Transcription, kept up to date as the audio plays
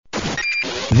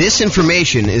This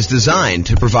information is designed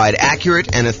to provide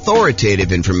accurate and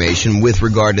authoritative information with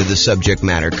regard to the subject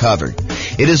matter covered.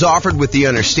 It is offered with the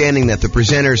understanding that the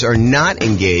presenters are not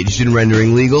engaged in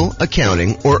rendering legal,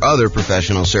 accounting, or other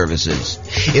professional services.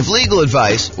 If legal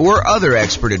advice or other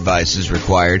expert advice is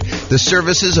required, the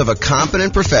services of a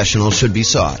competent professional should be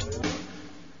sought.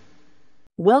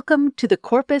 Welcome to the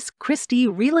Corpus Christi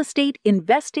Real Estate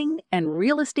Investing and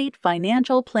Real Estate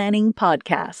Financial Planning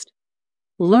Podcast.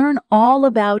 Learn all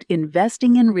about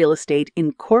investing in real estate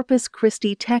in Corpus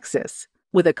Christi, Texas,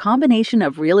 with a combination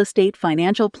of real estate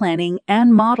financial planning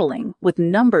and modeling with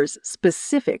numbers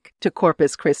specific to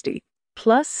Corpus Christi,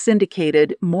 plus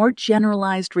syndicated, more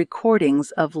generalized recordings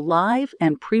of live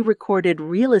and pre-recorded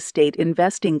real estate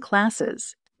investing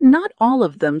classes, not all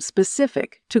of them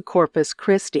specific to Corpus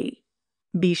Christi.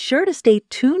 Be sure to stay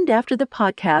tuned after the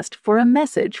podcast for a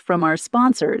message from our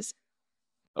sponsors.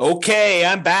 Okay,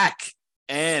 I'm back.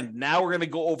 And now we're going to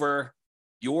go over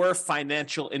your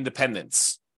financial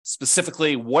independence.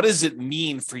 Specifically, what does it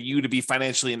mean for you to be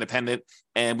financially independent?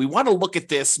 And we want to look at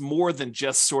this more than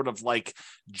just sort of like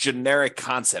generic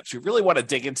concepts. We really want to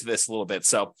dig into this a little bit.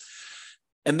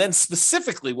 And then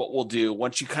specifically what we'll do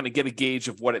once you kind of get a gauge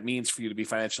of what it means for you to be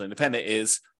financially independent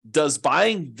is, does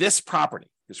buying this property,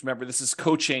 because remember, this is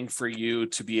coaching for you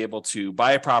to be able to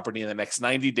buy a property in the next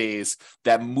 90 days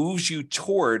that moves you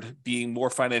toward being more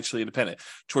financially independent,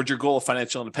 toward your goal of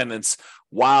financial independence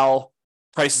while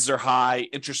prices are high,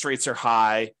 interest rates are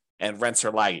high, and rents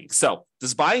are lagging. So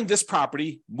does buying this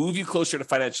property move you closer to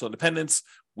financial independence?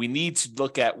 We need to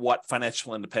look at what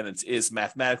financial independence is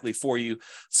mathematically for you.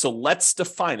 So let's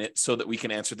define it so that we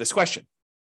can answer this question.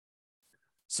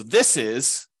 So this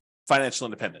is financial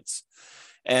independence.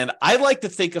 And I like to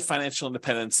think of financial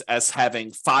independence as having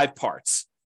 5 parts.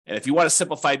 And if you want to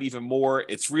simplify it even more,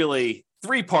 it's really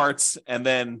 3 parts. And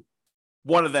then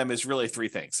one of them is really 3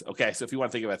 things. Okay. So if you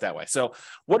want to think about it that way. So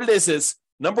what it is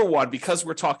number one, because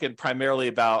we're talking primarily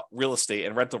about real estate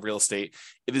and rental real estate,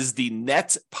 it is the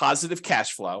net positive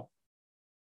cash flow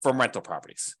from rental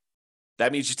properties.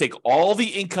 That means you take all the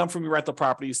income from your rental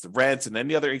properties, the rent and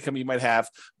any other income you might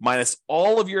have, minus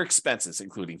all of your expenses,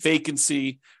 including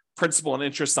vacancy, principal and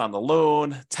interest on the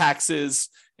loan, taxes,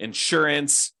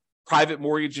 insurance, private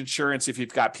mortgage insurance if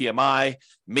you've got PMI,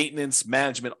 maintenance,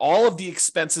 management, all of the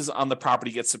expenses on the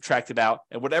property get subtracted out.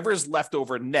 And whatever is left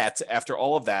over net after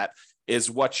all of that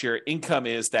is what your income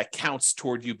is that counts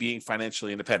toward you being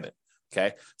financially independent.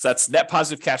 Okay. So that's net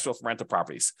positive cash flow from rental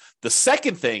properties. The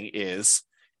second thing is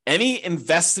any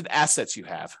invested assets you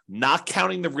have, not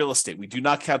counting the real estate. We do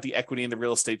not count the equity in the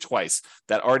real estate twice.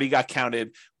 That already got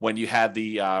counted when you had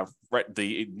the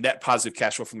net positive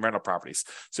cash flow from rental properties.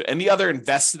 So any other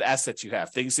invested assets you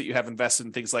have, things that you have invested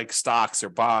in things like stocks or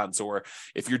bonds, or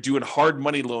if you're doing hard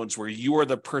money loans where you are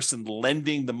the person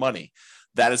lending the money,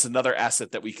 that is another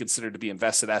asset that we consider to be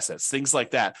invested assets. Things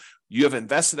like that. You have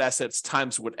invested assets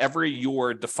times whatever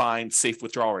your defined safe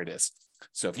withdrawal rate is.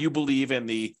 So if you believe in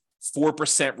the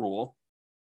 4% rule,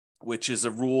 which is a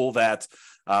rule that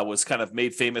was kind of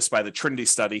made famous by the Trinity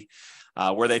study,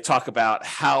 where they talk about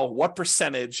what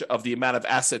percentage of the amount of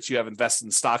assets you have invested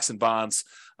in stocks and bonds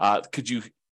could you,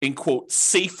 in quote,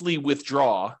 safely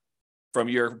withdraw from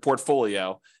your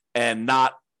portfolio and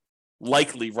not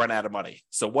likely run out of money.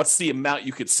 So what's the amount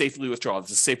you could safely withdraw?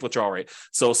 It's a safe withdrawal rate.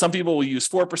 So some people will use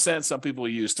 4%, some people will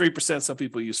use 3%, some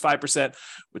people use 5%.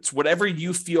 It's whatever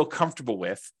you feel comfortable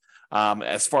with.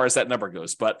 As far as that number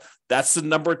goes. But that's the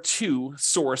number 2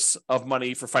 source of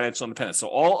money for financial independence. So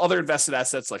all other invested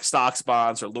assets like stocks,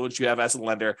 bonds, or loans you have as a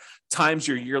lender times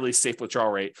your yearly safe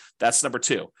withdrawal rate, that's number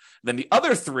 2. Then the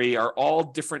other 3 are all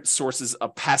different sources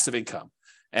of passive income.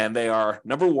 And they are,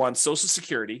 number 1, Social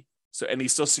Security. So any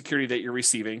Social Security that you're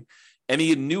receiving.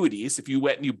 Any annuities, if you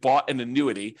went and you bought an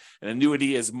annuity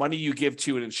is money you give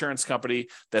to an insurance company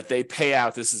that they pay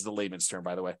out. This is the layman's term,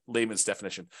 by the way, layman's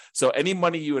definition. So any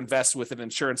money you invest with an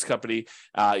insurance company,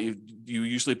 you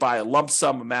usually buy a lump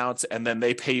sum amount, and then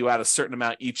they pay you out a certain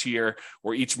amount each year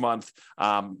or each month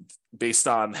based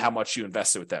on how much you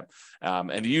invested with them.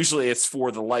 And usually it's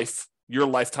for your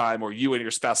lifetime or you and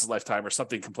your spouse's lifetime or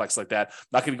something complex like that. I'm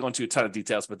not going to go into a ton of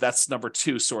details, but that's number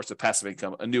 2 source of passive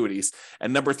income, annuities.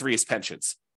 And number 3 is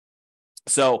pensions.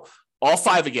 So all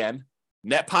 5 again,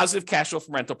 net positive cash flow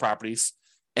from rental properties,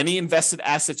 any invested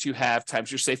assets you have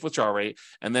times your safe withdrawal rate,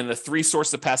 and then the 3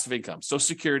 sources of passive income, Social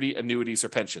Security, annuities, or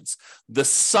pensions. The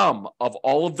sum of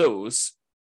all of those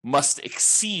must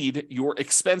exceed your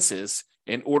expenses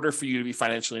in order for you to be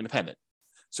financially independent.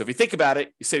 So if you think about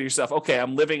it, you say to yourself, okay,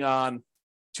 I'm living on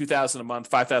 $2,000 a month,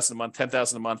 $5,000 a month,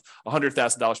 $10,000 a month,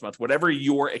 $100,000 a month, whatever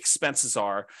your expenses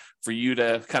are for you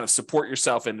to kind of support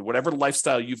yourself in whatever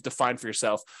lifestyle you've defined for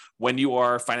yourself when you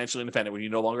are financially independent, when you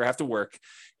no longer have to work.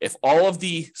 If all of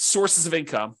the sources of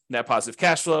income, net positive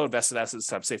cash flow, invested assets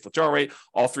times safe withdrawal rate,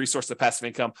 all three sources of passive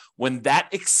income, when that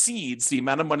exceeds the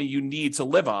amount of money you need to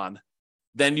live on,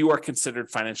 then you are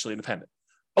considered financially independent.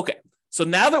 Okay, so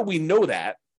now that we know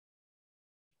that,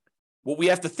 what we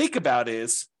have to think about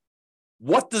is,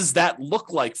 what does that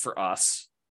look like for us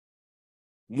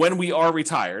when we are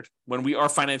retired, when we are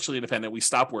financially independent, we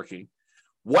stop working?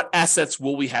 What assets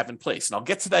will we have in place? And I'll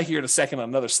get to that here in a second on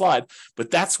another slide,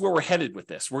 but that's where we're headed with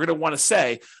this. We're going to want to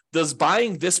say, does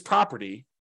buying this property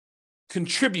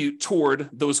contribute toward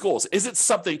those goals? Is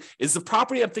the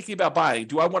property I'm thinking about buying,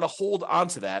 do I want to hold on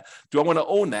to that? Do I want to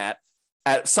own that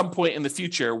at some point in the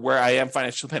future where I am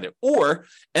financially independent? Or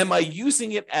am I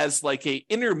using it as like a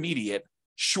intermediate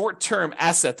short-term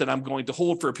asset that I'm going to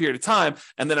hold for a period of time,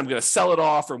 and then I'm going to sell it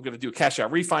off, or I'm going to do a cash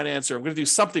out refinance, or I'm going to do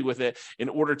something with it in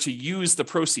order to use the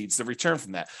proceeds, the return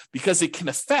from that, because it can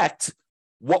affect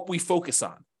what we focus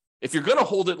on. If you're going to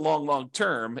hold it long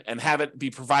term and have it be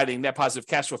providing net positive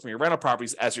cash flow from your rental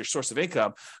properties as your source of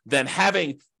income, then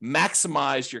having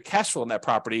maximized your cash flow in that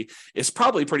property is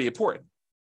probably pretty important.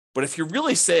 But if you're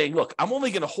really saying, look, I'm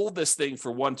only going to hold this thing for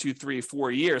 1, 2, 3,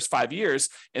 4 years, 5 years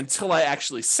until I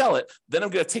actually sell it, then I'm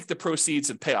going to take the proceeds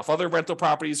and pay off other rental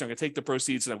properties. I'm going to take the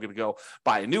proceeds and I'm going to go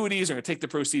buy annuities. I'm going to take the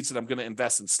proceeds and I'm going to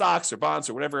invest in stocks or bonds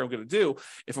or whatever I'm going to do.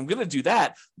 If I'm going to do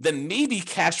that, then maybe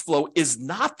cash flow is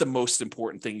not the most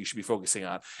important thing you should be focusing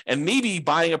on. And maybe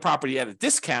buying a property at a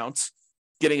discount,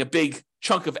 getting a big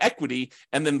chunk of equity,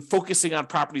 and then focusing on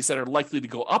properties that are likely to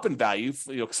go up in value,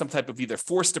 some type of either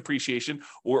forced appreciation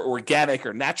or organic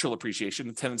or natural appreciation,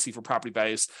 the tendency for property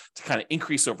values to kind of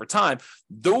increase over time,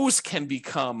 those can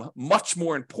become much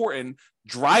more important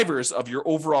drivers of your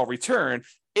overall return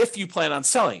if you plan on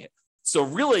selling it. So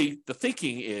really the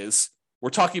thinking is, we're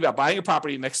talking about buying a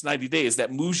property in the next 90 days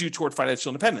that moves you toward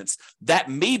financial independence. That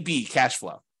may be cash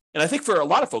flow. And I think for a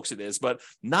lot of folks it is, but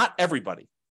not everybody.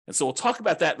 And so we'll talk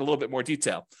about that in a little bit more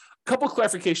detail. A couple of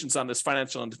clarifications on this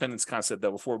financial independence concept,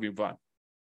 though, before we move on.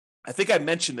 I think I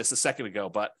mentioned this a second ago,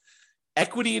 but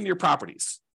equity in your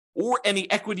properties or any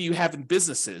equity you have in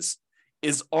businesses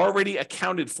is already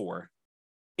accounted for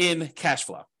in cash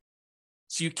flow.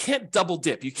 So you can't double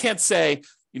dip. You can't say,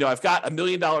 I've got $1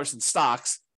 million in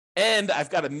stocks and I've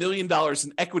got $1 million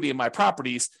in equity in my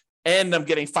properties and I'm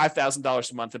getting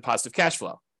 $5,000 a month in positive cash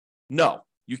flow. No.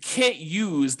 You can't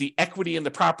use the equity in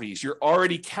the properties. You're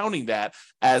already counting that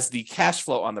as the cash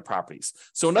flow on the properties.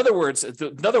 So in other words,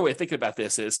 another way of thinking about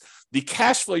this is the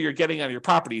cash flow you're getting on your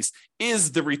properties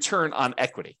is the return on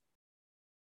equity.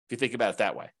 If you think about it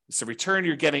that way, it's the return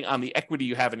you're getting on the equity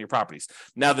you have in your properties.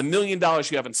 Now, the $1 million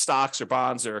you have in stocks or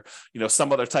bonds or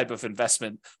some other type of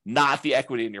investment, not the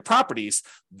equity in your properties,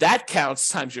 that counts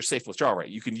times your safe withdrawal rate.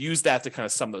 You can use that to kind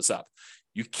of sum those up.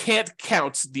 You can't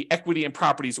count the equity in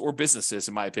properties or businesses,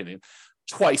 in my opinion,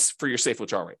 twice for your safe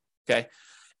withdrawal rate, okay?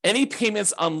 Any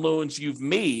payments on loans you've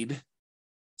made,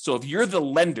 so if you're the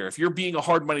lender, if you're being a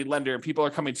hard money lender and people are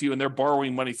coming to you and they're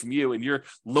borrowing money from you and you're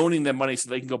loaning them money so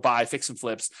they can go buy fix and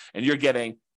flips and you're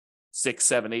getting 6,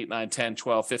 7, 8, 9, 10,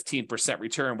 12, 15%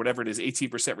 return, whatever it is,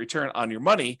 18% return on your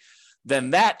money,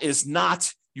 then that is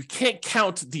not, you can't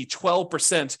count the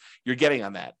 12% you're getting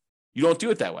on that. You don't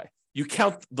do it that way. You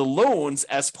count the loans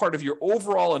as part of your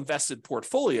overall invested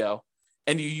portfolio,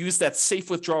 and you use that safe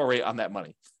withdrawal rate on that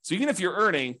money. So even if you're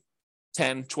earning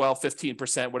 10, 12,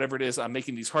 15%, whatever it is on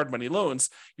making these hard money loans,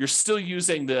 you're still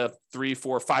using the 3,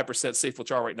 4, 5% safe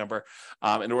withdrawal rate number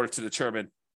in order to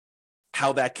determine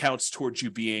how that counts towards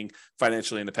you being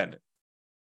financially independent.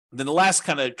 And then the last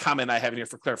kind of comment I have in here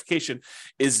for clarification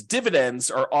is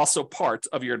dividends are also part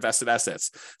of your invested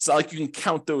assets. It's not like you can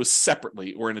count those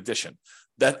separately or in addition.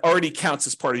 That already counts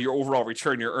as part of your overall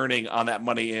return you're earning on that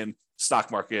money in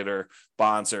stock market or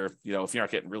bonds, or, if you're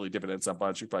not getting really dividends on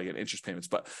bonds, you're probably getting interest payments,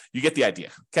 but you get the idea.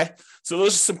 Okay. So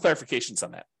those are some clarifications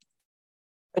on that.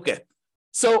 Okay.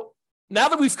 So now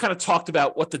that we've kind of talked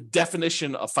about what the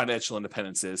definition of financial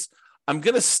independence is, I'm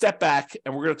going to step back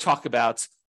and we're going to talk about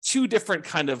two different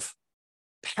kind of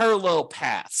parallel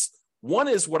paths. One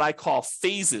is what I call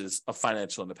phases of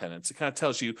financial independence. It kind of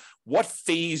tells you what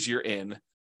phase you're in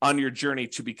on your journey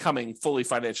to becoming fully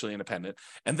financially independent.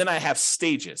 And then I have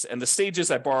stages. And the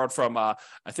stages I borrowed from, I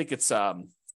think it's,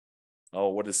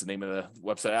 what is the name of the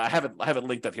website? I haven't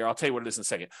linked that here. I'll tell you what it is in a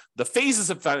second. The phases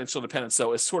of financial independence,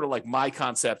 though, is sort of like my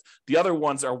concept. The other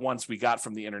ones are ones we got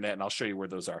from the internet, and I'll show you where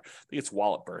those are. I think it's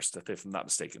Wallet Burst, if I'm not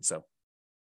mistaken. So,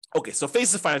 okay, so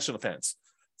phases of financial independence.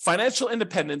 financial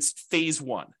independence phase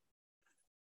one.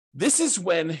 This is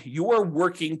when you are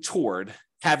working toward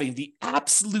having the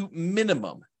absolute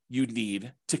minimum you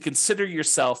need to consider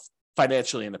yourself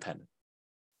financially independent.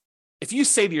 If you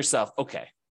say to yourself, okay,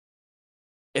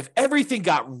 if everything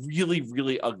got really,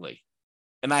 really ugly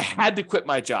and I had to quit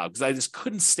my job because I just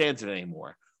couldn't stand it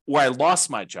anymore, or I lost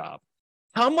my job,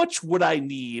 how much would I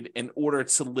need in order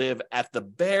to live at the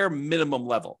bare minimum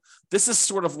level? This is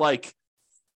sort of like,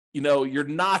 you're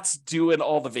not doing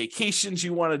all the vacations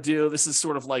you want to do. This is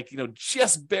sort of like,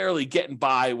 just barely getting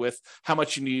by with how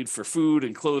much you need for food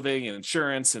and clothing and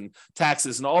insurance and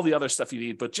taxes and all the other stuff you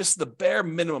need, but just the bare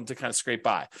minimum to kind of scrape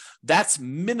by. That's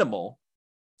minimal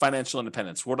financial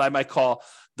independence, what I might call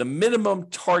the minimum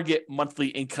target monthly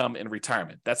income in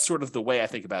retirement. That's sort of the way I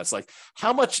think about it. It's like,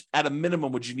 how much at a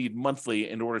minimum would you need monthly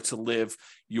in order to live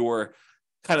your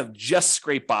kind of just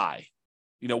scrape by?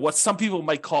 What some people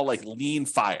might call like lean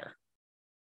financial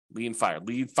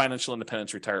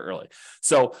independence, retire early.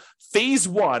 So phase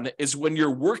one is when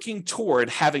you're working toward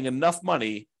having enough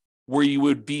money where you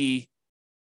would be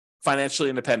financially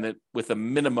independent with a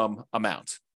minimum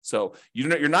amount. So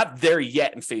you're not there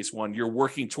yet in phase one. You're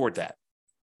working toward that.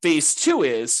 Phase two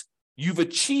is you've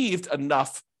achieved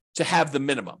enough to have the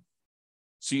minimum.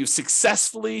 So you've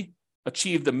successfully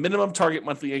achieved the minimum target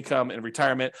monthly income in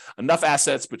retirement, enough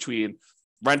assets between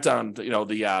rent on,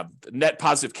 the net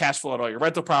positive cash flow on all your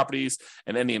rental properties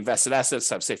and any invested assets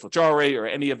have safe withdrawal rate or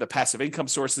any of the passive income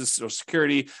sources, Social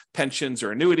Security, pensions,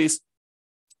 or annuities.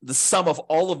 The sum of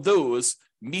all of those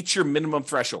meets your minimum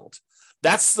threshold.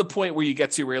 That's the point where you get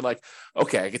to where you're like,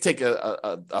 okay, I can take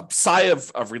a sigh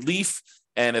of relief.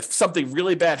 And if something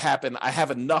really bad happened, I have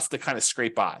enough to kind of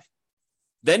scrape by.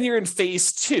 Then you're in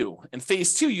phase two. In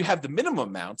phase two, you have the minimum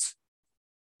amount,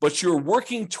 but you're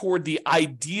working toward the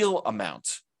ideal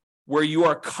amount where you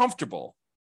are comfortable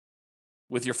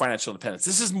with your financial independence.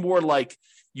 This is more like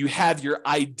you have your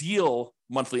ideal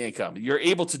monthly income. You're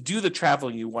able to do the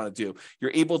traveling you want to do.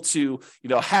 You're able to,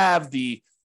 have the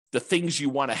things you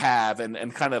want to have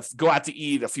and kind of go out to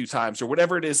eat a few times or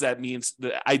whatever it is that means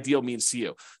the ideal means to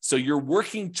you. So you're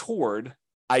working toward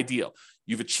ideal.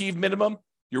 You've achieved minimum.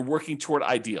 You're working toward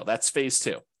ideal. That's phase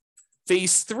two.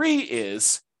 Phase three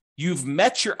is you've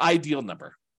met your ideal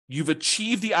number. You've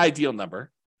achieved the ideal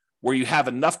number where you have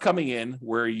enough coming in,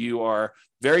 where you are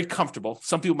very comfortable.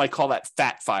 Some people might call that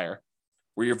fat fire,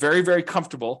 where you're very, very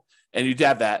comfortable and you'd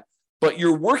have that, but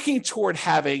you're working toward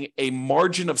having a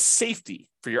margin of safety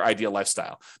for your ideal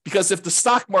lifestyle. Because if the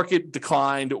stock market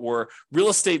declined or real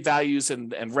estate values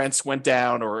and rents went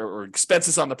down or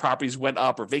expenses on the properties went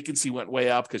up or vacancy went way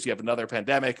up because you have another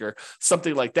pandemic or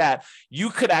something like that,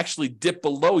 you could actually dip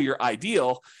below your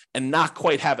ideal and not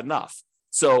quite have enough.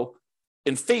 So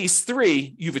in phase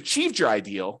three, you've achieved your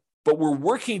ideal, but we're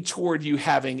working toward you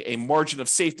having a margin of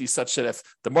safety such that if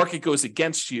the market goes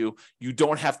against you, you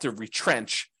don't have to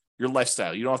retrench your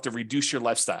lifestyle. You don't have to reduce your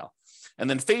lifestyle. And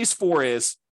then phase four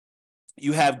is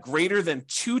you have greater than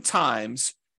 2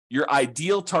 times your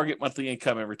ideal target monthly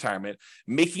income in retirement,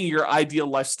 making your ideal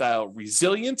lifestyle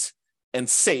resilient and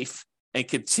safe and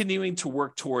continuing to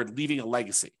work toward leaving a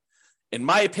legacy. In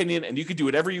my opinion, and you can do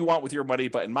whatever you want with your money,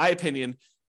 but in my opinion,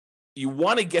 you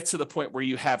want to get to the point where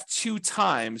you have 2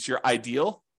 times your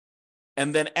ideal.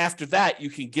 And then after that,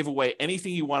 you can give away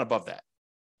anything you want above that.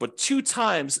 But 2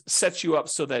 times sets you up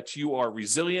so that you are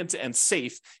resilient and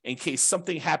safe in case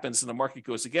something happens and the market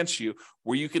goes against you,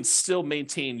 where you can still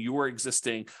maintain your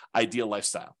existing ideal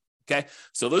lifestyle. Okay.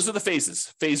 So those are the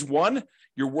phases. Phase one,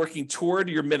 you're working toward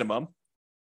your minimum.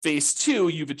 Phase two,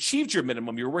 you've achieved your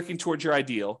minimum. You're working towards your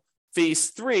ideal. Phase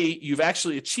three, you've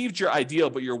actually achieved your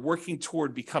ideal, but you're working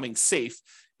toward becoming safe.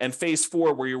 And phase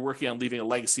four, where you're working on leaving a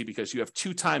legacy because you have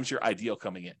 2 times your ideal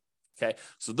coming in. Okay,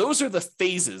 so those are the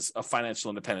phases of financial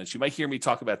independence. You might hear me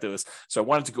talk about those. So I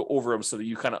wanted to go over them so that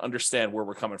you kind of understand where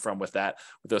we're coming from with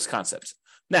those concepts.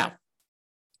 Now,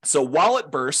 so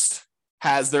WalletBurst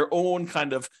has their own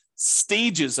kind of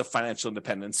stages of financial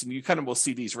independence, and you kind of will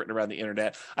see these written around the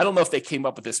internet. I don't know if they came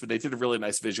up with this, but they did a really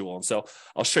nice visual. And so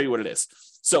I'll show you what it is.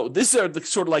 So these are the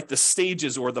sort of like the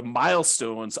stages or the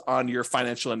milestones on your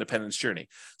financial independence journey.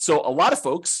 So a lot of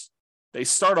folks, they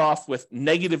start off with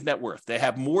negative net worth. They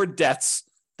have more debts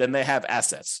than they have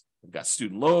assets. They've got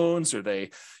student loans, or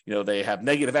they have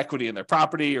negative equity in their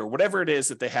property, or whatever it is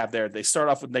that they have there. They start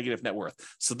off with negative net worth.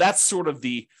 So that's sort of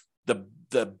the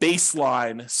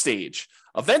baseline stage.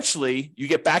 Eventually, you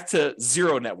get back to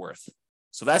 0 net worth.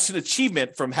 So that's an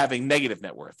achievement from having negative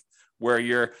net worth, where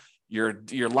your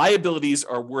liabilities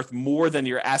are worth more than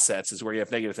your assets, is where you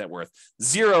have negative net worth.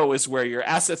 0 is where your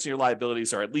assets and your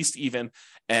liabilities are at least even,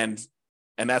 and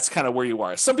And that's kind of where you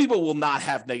are. Some people will not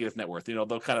have negative net worth.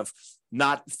 They'll kind of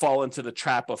not fall into the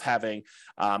trap of having,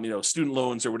 student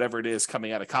loans or whatever it is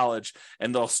coming out of college,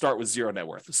 and they'll start with zero net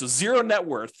worth. So zero net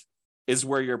worth is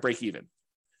where you're break even.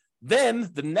 Then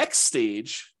the next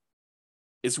stage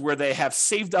is where they have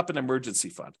saved up an emergency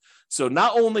fund. So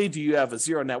not only do you have a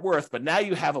zero net worth, but now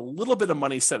you have a little bit of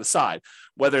money set aside,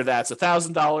 whether that's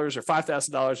 $1,000 or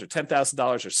 $5,000 or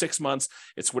 $10,000 or 6 months.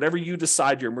 It's whatever you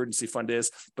decide your emergency fund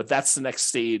is, but that's the next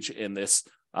stage in this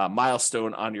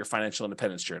milestone on your financial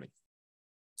independence journey.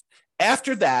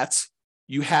 After that,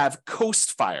 you have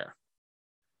Coast Fire.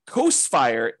 Coast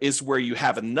Fire is where you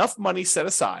have enough money set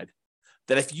aside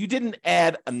that if you didn't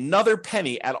add another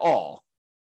penny at all,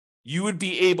 you would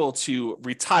be able to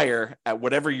retire at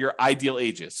whatever your ideal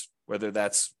age is, whether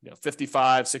that's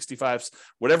 55, 65,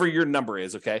 whatever your number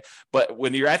is, okay? But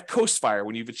when you're at Coast Fire,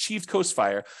 when you've achieved Coast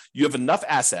Fire, you have enough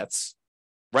assets,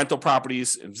 rental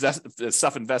properties,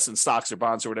 stuff invested in stocks or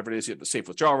bonds or whatever it is, you have the safe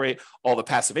withdrawal rate, all the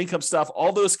passive income stuff,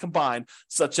 all those combined,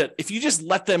 such that if you just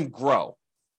let them grow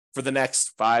for the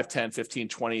next 5, 10, 15,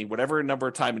 20, whatever number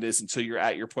of time it is until you're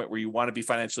at your point where you want to be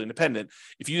financially independent,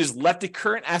 if you just let the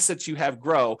current assets you have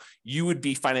grow, you would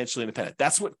be financially independent.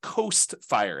 That's what Coast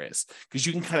Fire is, because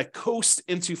you can kind of coast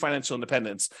into financial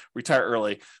independence, retire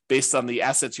early based on the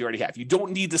assets you already have. You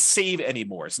don't need to save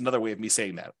anymore. It's another way of me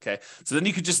saying that, okay? So then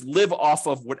you could just live off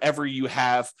of whatever you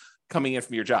have coming in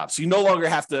from your job. So you no longer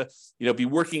have to, be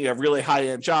working a really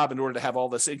high-end job in order to have all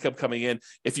this income coming in.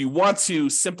 If you want to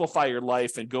simplify your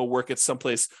life and go work at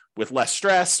someplace with less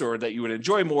stress or that you would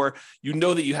enjoy more, you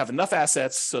know that you have enough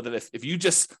assets so that if you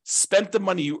just spent the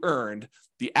money you earned,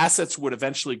 the assets would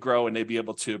eventually grow and they'd be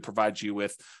able to provide you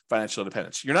with financial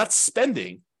independence. You're not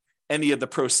spending any of the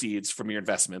proceeds from your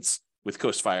investments with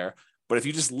Coast Fire, but if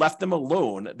you just left them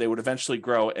alone, they would eventually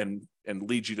grow and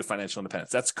lead you to financial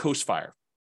independence. That's Coast Fire.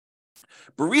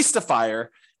 Barista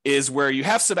Fire is where you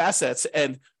have some assets,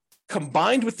 and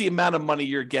combined with the amount of money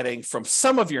you're getting from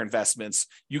some of your investments,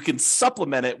 you can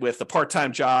supplement it with a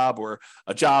part-time job or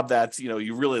a job that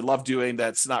you really love doing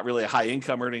that's not really a high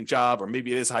income earning job, or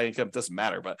maybe it is high income, it doesn't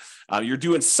matter, but you're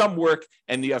doing some work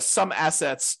and you have some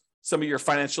assets, some of your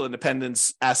financial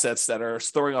independence assets that are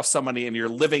throwing off some money, and you're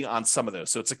living on some of those.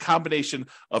 So it's a combination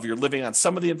of you're living on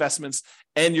some of the investments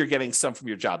and you're getting some from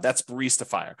your job. That's Barista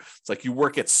Fire. It's like you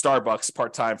work at Starbucks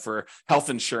part-time for health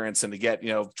insurance and to get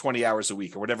 20 hours a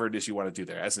week or whatever it is you want to do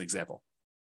there, as an example.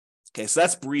 Okay, so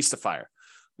that's Barista Fire.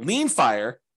 Lean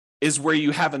Fire is where you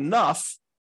have enough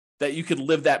that you could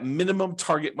live that minimum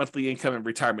target monthly income and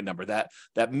retirement number, that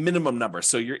minimum number.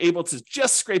 So you're able to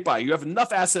just scrape by. You have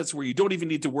enough assets where you don't even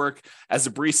need to work as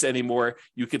a barista anymore.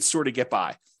 You could sort of get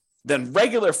by. Then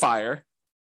regular fire,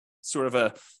 sort of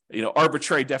a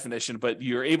arbitrary definition, but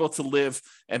you're able to live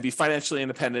and be financially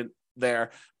independent there,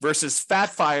 versus fat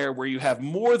fire, where you have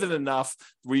more than enough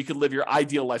where you can live your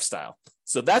ideal lifestyle.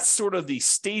 So that's sort of the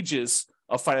stages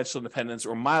of financial independence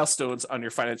or milestones on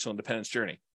your financial independence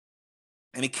journey.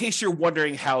 And in case you're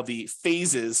wondering how the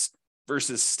phases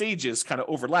versus stages kind of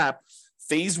overlap,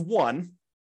 phase one,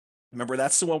 remember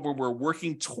that's the one where we're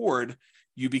working toward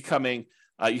you becoming,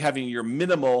 you having your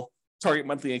minimal target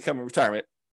monthly income in retirement.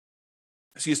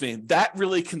 That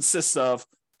really consists of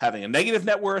having a negative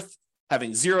net worth,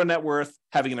 having zero net worth,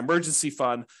 having an emergency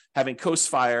fund, having Coast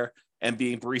Fire, and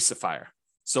being Barista Fire.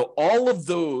 So all of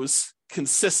those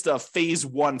consist of phase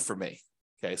one for me.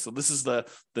 Okay, so this is the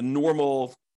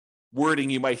normal wording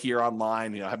you might hear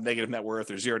online, have negative net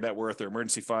worth or zero net worth or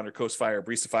emergency fund or Coast Fire or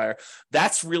Barista Fire.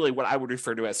 That's really what I would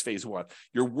refer to as phase one.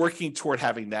 You're working toward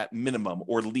having that minimum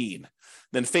or lean.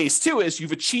 Then phase two is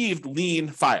you've achieved lean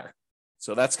fire.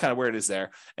 So that's kind of where it is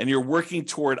there. And you're working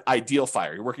toward ideal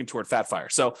fire. You're working toward fat fire.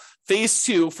 So phase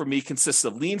two for me consists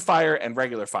of lean fire and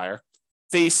regular fire.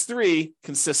 Phase three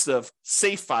consists of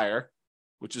safe fire,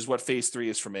 which is what phase three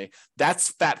is for me. That's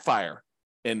fat fire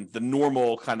in the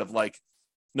normal kind of like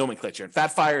nomenclature. And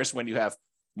fat fire is when you have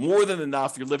more than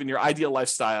enough, you're living your ideal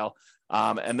lifestyle.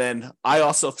 And then I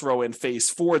also throw in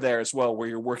phase four there as well, where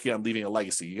you're working on leaving a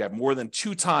legacy. You have more than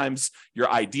 2 times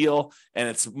your ideal, and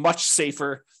it's much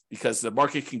safer because the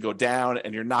market can go down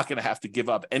and you're not going to have to give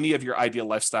up any of your ideal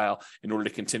lifestyle in order to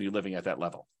continue living at that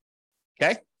level.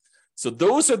 Okay. So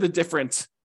those are the different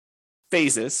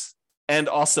phases and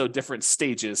also different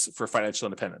stages for financial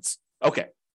independence. Okay.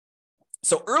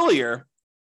 So earlier,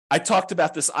 I talked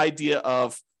about this idea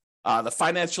of the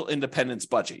financial independence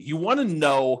budget. You want to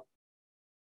know,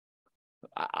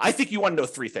 I think you want to know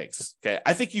 3 things. Okay.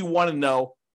 I think you want to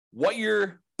know what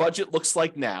your budget looks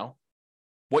like now,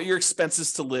 what your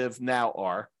expenses to live now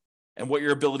are, and what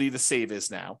your ability to save is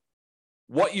now,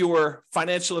 what your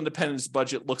financial independence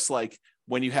budget looks like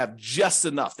when you have just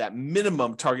enough, that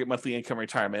minimum target monthly income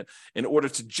retirement in order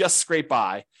to just scrape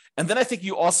by. And then I think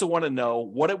you also want to know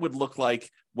what it would look like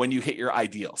when you hit your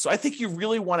ideal. So I think you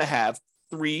really want to have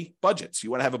 3 budgets.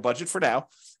 You want to have a budget for now.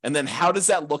 And then how does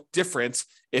that look different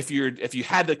if you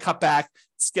had to cut back,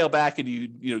 scale back, and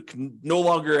you no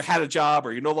longer had a job,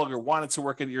 or you no longer wanted to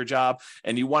work at your job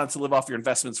and you wanted to live off your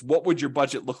investments? What would your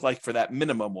budget look like for that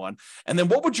minimum one? And then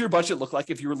what would your budget look like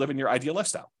if you were living your ideal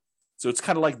lifestyle? So it's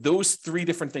kind of like those 3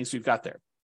 different things we've got there.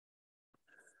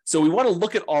 So we want to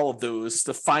look at all of those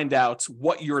to find out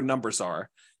what your numbers are.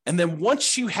 And then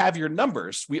once you have your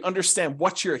numbers, we understand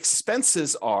what your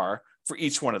expenses are for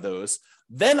each one of those.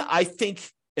 Then I think,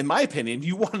 in my opinion,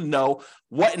 you want to know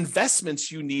what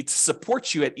investments you need to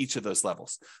support you at each of those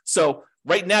levels. So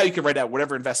right now you can write out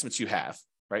whatever investments you have,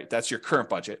 right? That's your current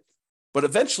budget. But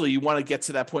eventually you want to get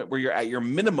to that point where you're at your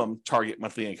minimum target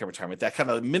monthly income retirement, that kind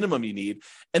of minimum you need.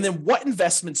 And then what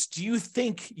investments do you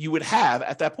think you would have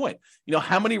at that point?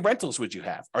 How many rentals would you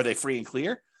have? Are they free and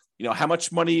clear? How much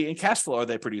money in cash flow are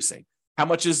they producing? How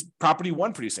much is property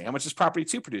 1 producing? How much is property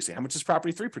 2 producing? How much is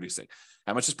property 3 producing?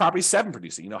 How much is property 7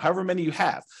 producing? However many you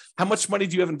have. How much money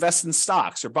do you have invested in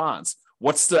stocks or bonds?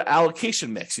 What's the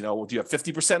allocation mix? Do you have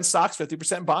 50% in stocks,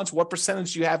 50% in bonds? What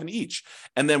percentage do you have in each?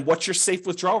 And then what's your safe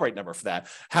withdrawal rate number for that?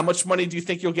 How much money do you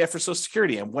think you'll get for Social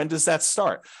Security? And when does that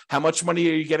start? How much money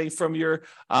are you getting from your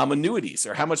annuities?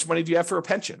 Or how much money do you have for a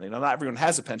pension? Not everyone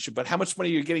has a pension, but how much money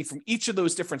are you getting from each of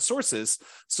those different sources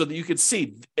so that you can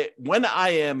see when I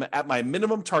am at my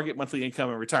minimum target monthly income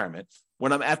in retirement,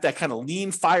 when I'm at that kind of lean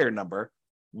fire number,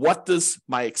 what does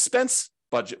my expense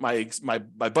budget, my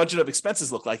budget of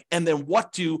expenses look like? And then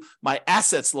what do my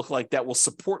assets look like that will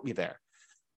support me there?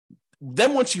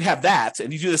 Then once you have that,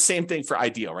 and you do the same thing for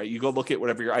ideal, right? You go look at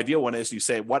whatever your ideal one is, you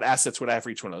say, what assets would I have for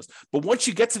each one of those? But once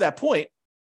you get to that point,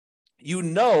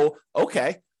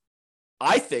 okay,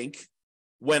 I think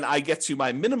when I get to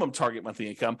my minimum target monthly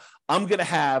income, I'm going to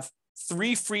have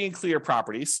 3 free and clear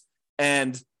properties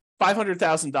and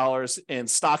 $500,000 in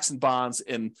stocks and bonds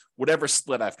in whatever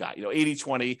split I've got,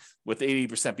 80-20 with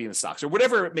 80% being in stocks or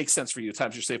whatever it makes sense for you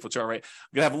times your safe withdrawal rate.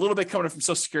 I'm going to have a little bit coming in from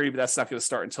Social Security, but that's not going to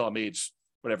start until I'm age,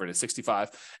 whatever it is, 65.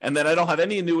 And then I don't have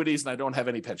any annuities and I don't have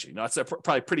any pension. It's a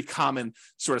probably pretty common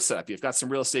sort of setup. You've got some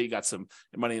real estate, you got some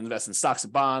money invested in stocks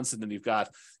and bonds, and then you've got,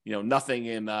 nothing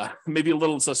in, maybe a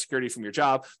little in Social Security from your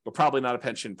job, but probably not a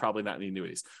pension, probably not any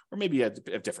annuities, or maybe you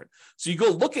have different. So you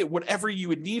go look at whatever you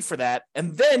would need for that.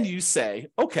 And then you say,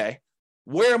 okay,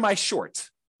 where am I short?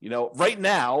 Right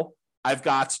now I've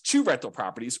got 2 rental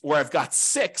properties, or I've got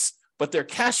 6, but their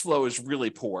cash flow is really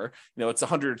poor. It's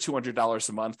 $100 or $200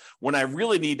 a month when I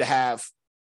really need to have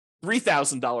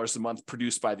 $3,000 a month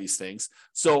produced by these things.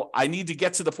 So I need to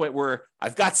get to the point where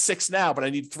I've got 6 now, but I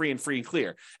need 3 and free and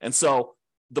clear. And so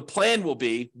the plan will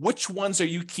be, which ones are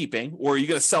you keeping, or are you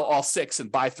going to sell all 6 and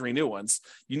buy 3 new ones?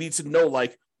 You need to know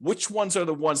which ones are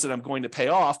the ones that I'm going to pay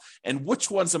off, and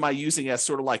which ones am I using as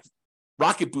sort of like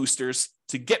rocket boosters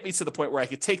to get me to the point where I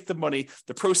could take the money,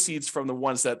 the proceeds from the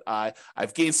ones that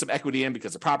I've gained some equity in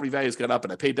because the property value has gone up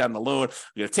and I paid down the loan.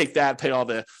 I'm going to take that, pay all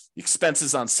the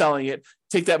expenses on selling it,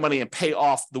 take that money and pay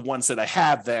off the ones that I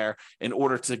have there in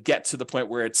order to get to the point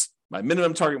where it's my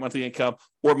minimum target monthly income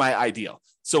or my ideal.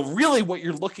 So really what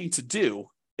you're looking to do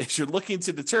is you're looking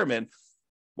to determine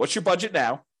what's your budget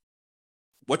now,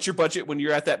 what's your budget when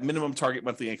you're at that minimum target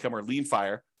monthly income or lean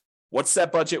fire, what's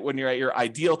that budget when you're at your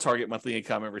ideal target monthly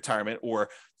income in retirement or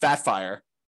fat fire,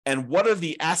 and what are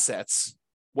the assets,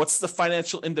 what's the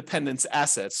financial independence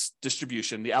assets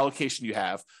distribution, the allocation you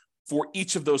have for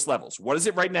each of those levels. What is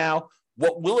it right now?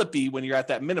 What will it be when you're at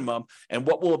that minimum? And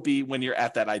what will it be when you're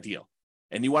at that ideal?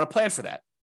 And you want to plan for that.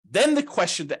 Then the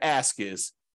question to ask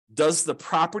is, does the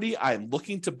property I'm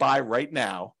looking to buy right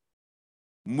now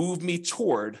move me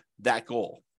toward that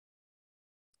goal?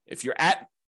 If you're at,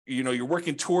 you're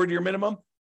working toward your minimum,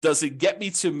 does it get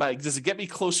me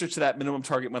closer to that minimum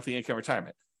target monthly income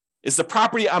retirement? Is the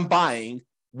property I'm buying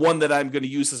one that I'm going to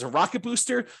use as a rocket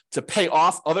booster to pay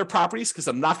off other properties because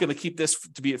I'm not going to keep this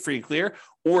to be free and clear?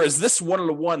 Or is this one of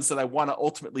the ones that I want to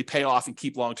ultimately pay off and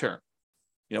keep long term?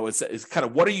 It's kind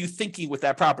of, what are you thinking with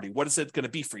that property? What is it going to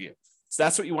be for you? So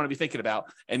that's what you want to be thinking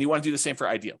about. And you want to do the same for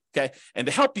ideal. Okay. And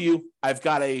to help you, I've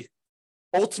got a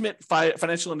ultimate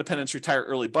financial independence retire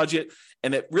early budget.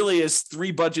 And it really is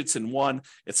 3 budgets in one.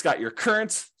 It's got your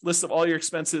current list of all your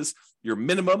expenses, your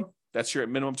minimum, that's your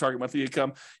minimum target monthly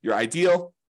income, your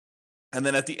ideal, And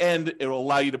then at the end, it will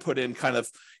allow you to put in kind of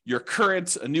your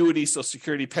current annuity, Social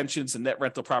Security, pensions, and net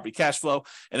rental property cash flow.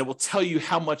 And it will tell you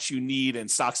how much you need in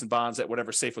stocks and bonds at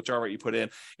whatever safe withdrawal rate you put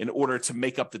in order to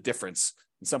make up the difference.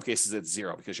 In some cases, it's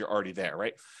zero because you're already there,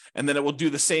 right? And then it will do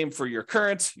the same for your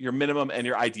current, your minimum, and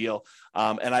your ideal.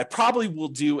 And I probably will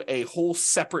do a whole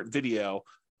separate video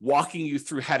walking you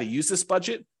through how to use this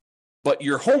budget. But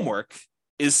your homework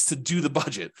is to do the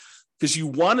budget because you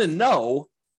want to know,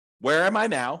 where am I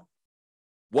now?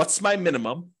 What's my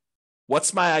minimum?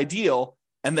 What's my ideal?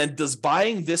 And then does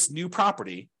buying this new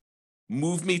property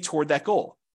move me toward that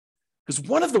goal? Because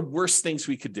one of the worst things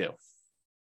we could do,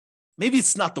 maybe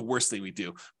it's not the worst thing we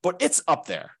do, but it's up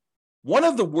there. One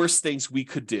of the worst things we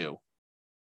could do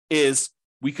is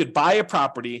we could buy a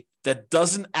property that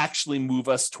doesn't actually move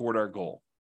us toward our goal.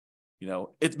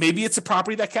 Maybe it's a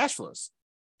property that cash flows,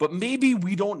 but maybe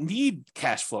we don't need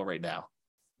cash flow right now.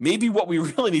 Maybe what we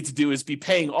really need to do is be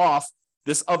paying off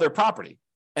this other property.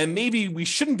 And maybe we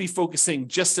shouldn't be focusing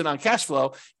just in on cash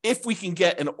flow if we can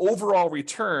get an overall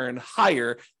return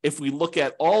higher if we look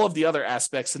at all of the other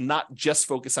aspects and not just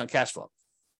focus on cash flow.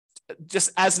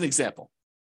 Just as an example,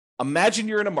 imagine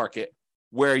you're in a market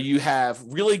where you have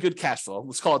really good cash flow.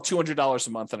 Let's call it $200 a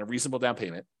month on a reasonable down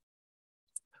payment.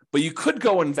 But you could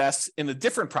go invest in a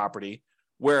different property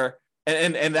where,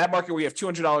 and that market where you have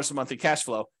 $200 a month in cash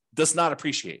flow does not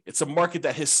appreciate. It's a market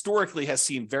that historically has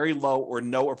seen very low or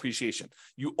no appreciation.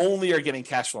 You only are getting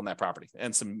cash flow on that property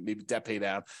and some maybe debt pay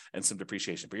down and some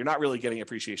depreciation, but you're not really getting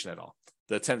appreciation at all.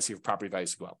 The tendency of property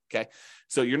values to go up. Okay.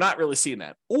 So you're not really seeing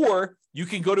that. Or you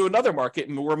can go to another market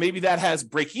where maybe that has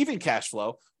break-even cash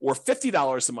flow or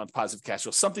 $50 a month positive cash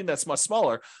flow, something that's much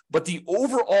smaller, but the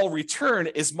overall return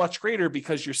is much greater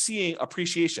because you're seeing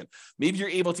appreciation. Maybe you're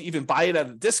able to even buy it at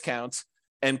a discount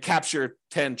and capture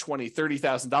 $10,000, $20,000,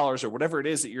 $30,000 or whatever it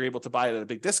is that you're able to buy it at a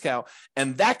big discount.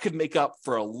 And that could make up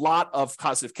for a lot of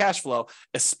positive cash flow,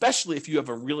 especially if you have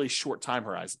a really short time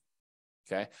horizon.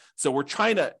 Okay. So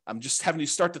I'm just having you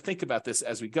start to think about this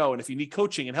as we go. And if you need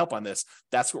coaching and help on this,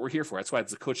 that's what we're here for. That's why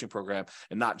it's a coaching program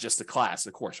and not just a class,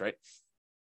 a course, right?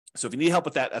 So if you need help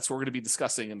with that, that's what we're going to be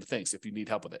discussing in the things if you need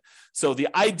help with it. So the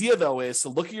idea though is to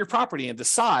look at your property and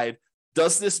decide,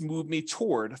 does this move me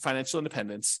toward financial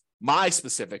independence, my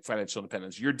specific financial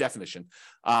independence, your definition,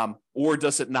 or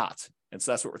does it not? And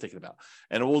so that's what we're thinking about.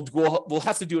 And we'll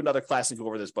have to do another class and go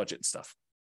over this budget and stuff.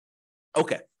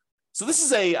 Okay. So this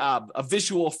is a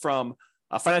visual from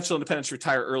Financial Independence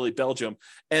Retire Early Belgium.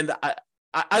 And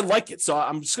I like it. So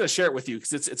I'm just going to share it with you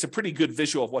because it's a pretty good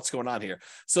visual of what's going on here.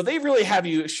 So they really have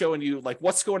you showing you like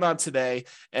what's going on today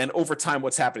and over time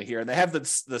what's happening here. And they have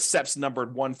the steps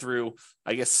numbered 1 through,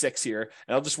 I guess, 6 here.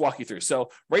 And I'll just walk you through. So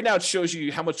right now it shows you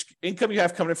how much income you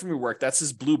have coming in from your work. That's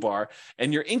this blue bar.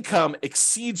 And your income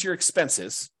exceeds your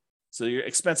expenses. So your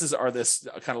expenses are this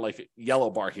kind of like yellow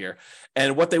bar here.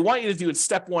 And what they want you to do in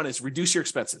step 1 is reduce your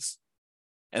expenses.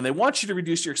 And they want you to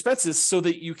reduce your expenses so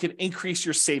that you can increase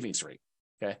your savings rate.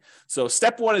 Okay. So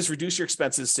step 1 is reduce your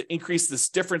expenses to increase this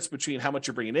difference between how much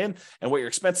you're bringing in and what your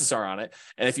expenses are on it.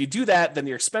 And if you do that, then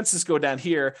your expenses go down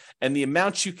here and the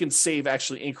amount you can save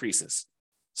actually increases.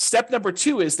 Step number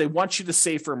 2 is they want you to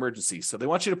save for emergencies. So they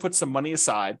want you to put some money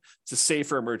aside to save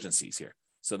for emergencies here.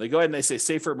 So they go ahead and they say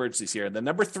save for emergencies here. And then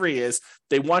number 3 is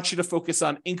they want you to focus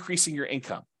on increasing your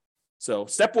income. So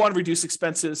step 1, reduce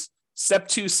expenses. Step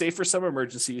 2, save for some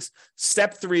emergencies.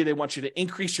 Step 3, they want you to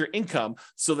increase your income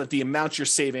so that the amount you're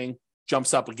saving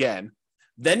jumps up again.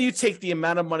 Then you take the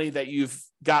amount of money that you've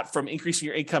got from increasing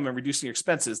your income and reducing your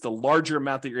expenses, the larger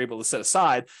amount that you're able to set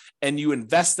aside, and you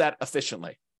invest that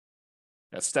efficiently.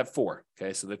 That's step 4.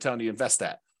 Okay, so they're telling you invest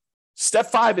that. Step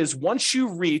 5 is once you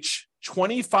reach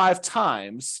 25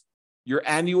 times your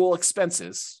annual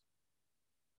expenses,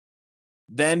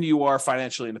 then you are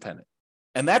financially independent.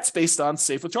 And that's based on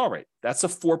safe withdrawal rate. That's a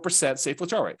 4% safe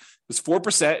withdrawal rate. Because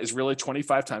 4% is really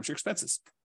 25 times your expenses.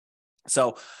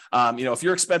 So, if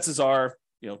your expenses are,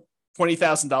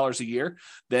 $20,000 a year,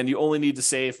 then you only need to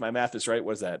save, my math is right,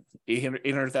 what is that,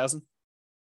 800,000?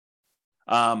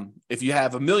 If you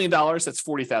have $1 million, that's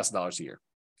 $40,000 a year.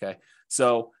 Okay.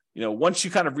 So, once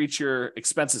you kind of reach your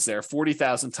expenses there,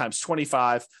 40,000 times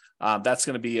 25, that's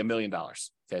going to be $1 million.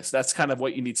 Okay, so that's kind of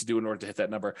what you need to do in order to hit that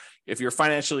number. If you're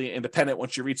financially independent,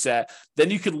 once you reach that,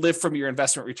 then you can live from your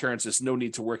investment returns. There's no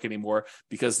need to work anymore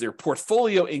because their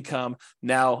portfolio income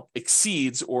now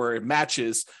exceeds or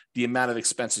matches the amount of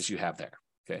expenses you have there.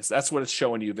 Okay, so that's what it's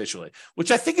showing you visually,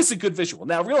 which I think is a good visual.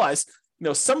 Now realize,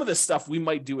 some of this stuff we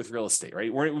might do with real estate,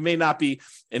 right? We may not be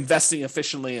investing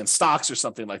efficiently in stocks or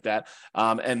something like that.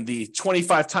 And the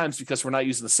 25 times, because we're not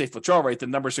using the safe withdrawal rate, the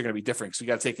numbers are going to be different. So you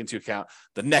got to take into account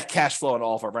the net cash flow on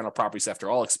all of our rental properties after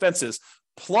all expenses,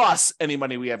 plus any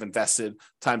money we have invested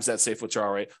times that safe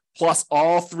withdrawal rate, plus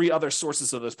all three other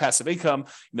sources of those passive income,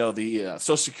 the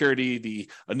Social Security, the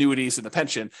annuities, and the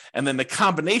pension. And then the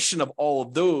combination of all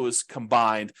of those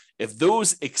combined, if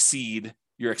those exceed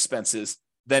your expenses,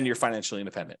 then you're financially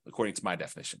independent, according to my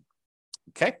definition.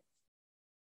 Okay?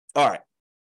 All right.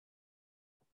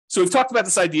 So we've talked about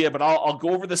this idea, but I'll go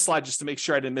over this slide just to make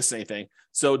sure I didn't miss anything.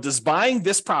 So does buying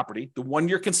this property, the one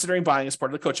you're considering buying as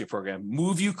part of the coaching program,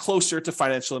 move you closer to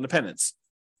financial independence?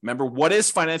 Remember, what is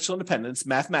financial independence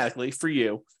mathematically for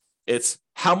you? It's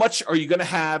how much are you going to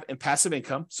have in passive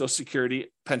income, Social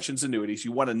Security, pensions, annuities.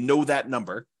 You want to know that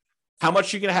number. How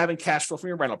much you're going to have in cash flow from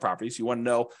your rental properties. You want to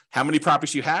know how many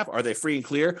properties you have. Are they free and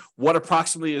clear? What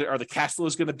approximately are the cash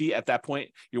flows going to be at that point?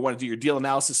 You want to do your deal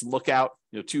analysis and look out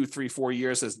 2, 3, 4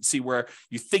 years and see where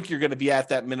you think you're going to be at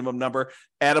that minimum number.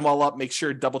 Add them all up, make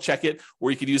sure, double check it, or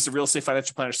you could use the Real Estate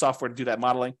Financial Planner software to do that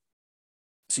modeling.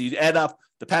 So you add up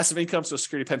the passive income, Social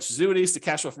Security, pensions, annuities, the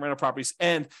cash flow from rental properties,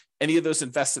 and any of those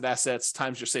invested assets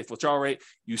times your safe withdrawal rate.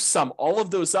 You sum all of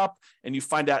those up and you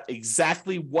find out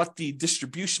exactly what the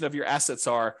distribution of your assets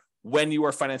are when you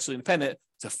are financially independent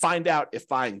to find out if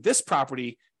buying this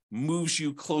property moves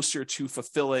you closer to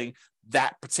fulfilling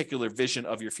that particular vision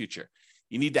of your future.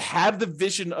 You need to have the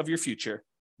vision of your future.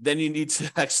 Then you need to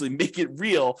actually make it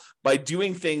real by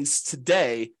doing things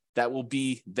today that will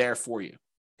be there for you.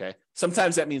 Okay.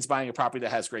 Sometimes that means buying a property that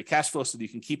has great cash flow so that you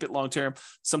can keep it long-term.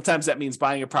 Sometimes that means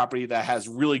buying a property that has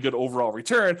really good overall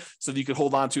return so that you can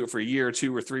hold on to it for a year or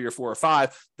 2 or 3 or 4 or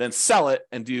 5, then sell it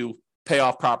and do pay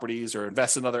off properties or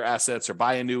invest in other assets or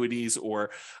buy annuities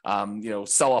or,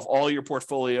 sell off all your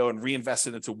portfolio and reinvest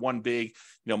it into one big,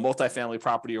 multifamily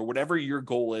property or whatever your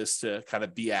goal is to kind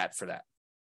of be at for that.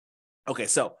 Okay.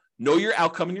 So know your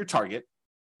outcome and your target.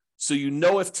 So you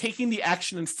know if taking the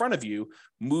action in front of you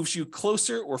moves you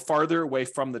closer or farther away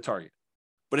from the target.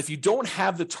 But if you don't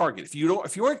have the target, if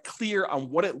you aren't clear on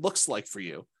what it looks like for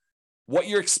you, what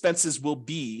your expenses will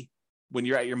be when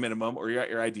you're at your minimum or you're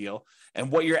at your ideal, and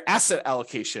what your asset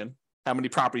allocation, how many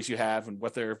properties you have and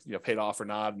what they're paid off or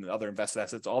not, and other invested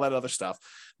assets, all that other stuff,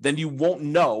 then you won't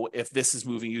know if this is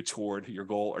moving you toward your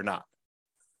goal or not.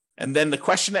 And then the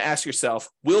question to ask yourself,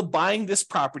 will buying this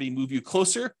property move you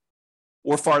closer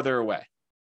or farther away?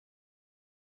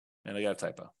 And I got a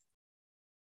typo.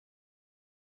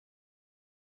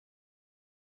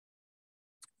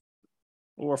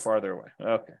 Or farther away.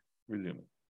 Okay, resuming.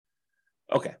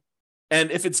 Okay.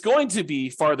 And if it's going to be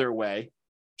farther away,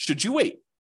 should you wait?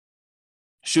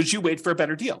 Should you wait for a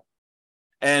better deal?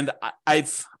 And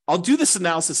I'll do this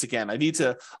analysis again.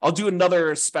 I'll do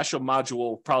another special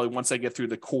module probably once I get through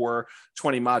the core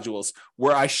 20 modules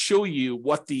where I show you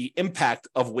what the impact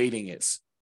of waiting is.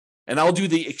 And I'll do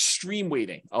the extreme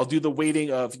waiting. I'll do the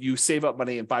waiting of you save up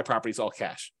money and buy properties all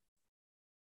cash.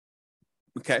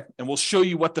 Okay. And we'll show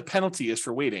you what the penalty is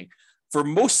for waiting. For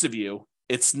most of you,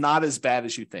 it's not as bad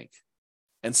as you think.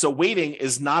 And so waiting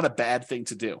is not a bad thing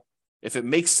to do. If it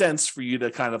makes sense for you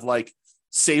to kind of like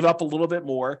save up a little bit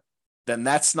more, then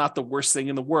that's not the worst thing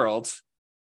in the world.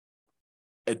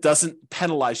 It doesn't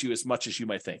penalize you as much as you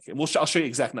might think. And I'll show you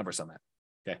exact numbers on that.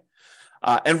 Okay.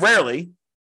 And rarely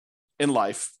in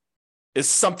life is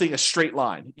something a straight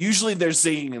line. Usually there's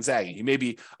zigging and zagging. You may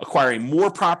be acquiring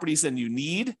more properties than you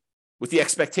need with the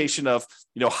expectation of,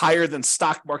 higher than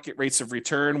stock market rates of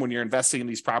return when you're investing in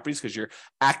these properties because you're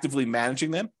actively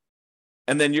managing them.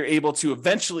 And then you're able to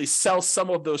eventually sell some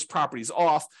of those properties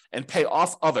off and pay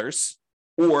off others,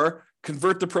 or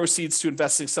convert the proceeds to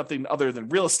investing something other than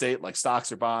real estate, like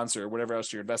stocks or bonds or whatever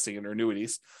else you're investing in, or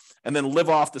annuities, and then live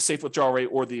off the safe withdrawal rate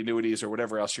or the annuities or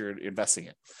whatever else you're investing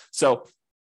in. So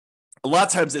a lot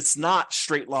of times it's not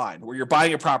straight line where you're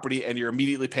buying a property and you're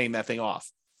immediately paying that thing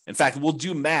off. In fact, we'll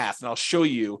do math and I'll show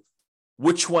you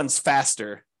which one's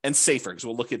faster and safer, because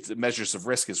we'll look at the measures of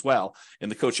risk as well in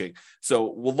the coaching.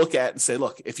 So we'll look at and say,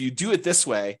 look, if you do it this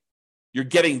way, you're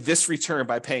getting this return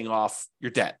by paying off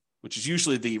your debt, which is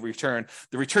usually the return.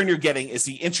 The return you're getting is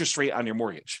the interest rate on your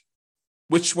mortgage,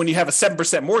 which when you have a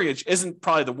 7% mortgage isn't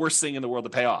probably the worst thing in the world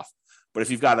to pay off. But if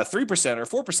you've got a 3%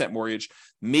 or 4% mortgage,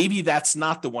 maybe that's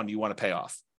not the one you want to pay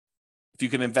off. If you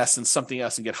can invest in something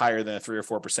else and get higher than a 3 or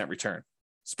 4% return,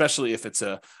 especially if it's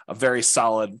a very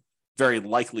solid, very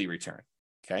likely return.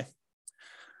 Okay.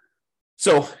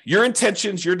 So your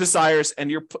intentions, your desires, and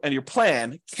your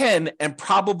plan can and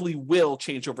probably will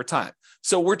change over time.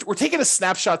 So we're taking a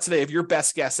snapshot today of your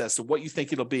best guess as to what you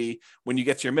think it'll be when you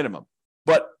get to your minimum.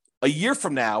 But a year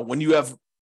from now, when you have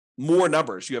more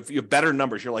numbers, you have better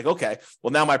numbers, you're like, okay,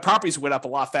 well, now my properties went up a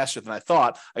lot faster than I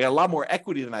thought. I got a lot more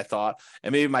equity than I thought.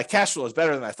 And maybe my cash flow is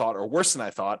better than I thought or worse than I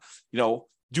thought.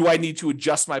 Do I need to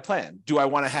adjust my plan? Do I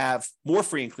want to have more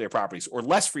free and clear properties or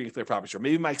less free and clear properties? Or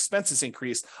maybe my expenses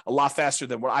increased a lot faster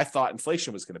than what I thought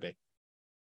inflation was going to be.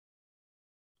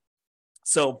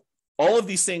 So all of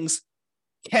these things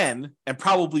can and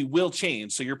probably will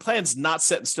change. So your plan's not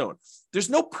set in stone. There's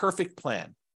no perfect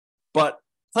plan, but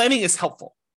planning is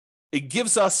helpful. It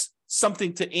gives us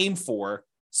something to aim for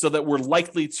so that we're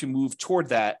likely to move toward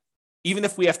that, even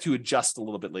if we have to adjust a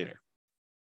little bit later.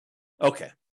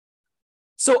 Okay.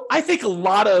 So I think a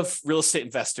lot of real estate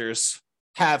investors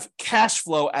have cash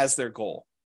flow as their goal.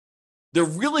 They're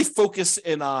really focused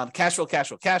in on cash flow, cash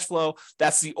flow, cash flow.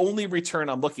 That's the only return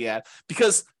I'm looking at,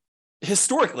 because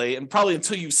historically, and probably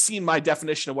until you've seen my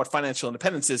definition of what financial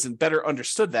independence is and better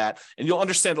understood that, and you'll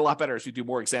understand a lot better as we do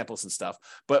more examples and stuff.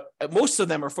 But most of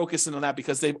them are focusing on that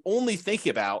because they only think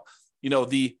about,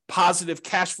 the positive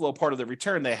cash flow part of the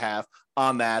return they have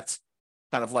on that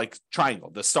kind of like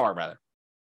triangle, the star rather.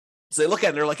 So they look at it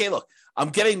and they're like, hey, look, I'm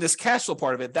getting this cash flow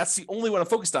part of it. That's the only one I'm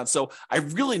focused on. So I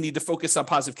really need to focus on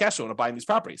positive cash flow when I'm buying these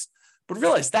properties. But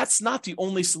realize that's not the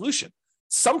only solution.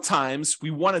 Sometimes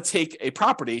we want to take a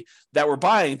property that we're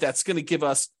buying that's going to give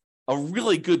us a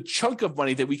really good chunk of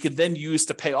money that we could then use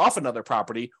to pay off another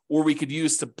property, or we could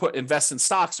use to invest in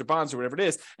stocks or bonds or whatever it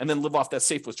is, and then live off that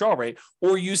safe withdrawal rate,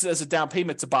 or use it as a down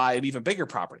payment to buy an even bigger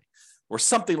property or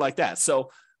something like that.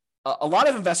 So a lot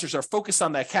of investors are focused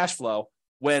on that cash flow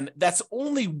when that's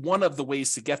only one of the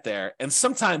ways to get there. And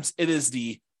sometimes it's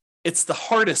the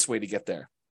hardest way to get there.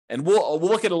 And we'll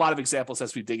look at a lot of examples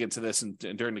as we dig into this and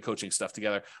during the coaching stuff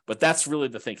together, but that's really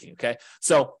the thinking, okay?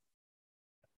 So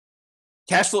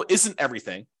cash flow isn't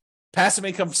everything. Passive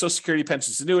income from Social Security,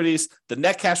 pensions, annuities, the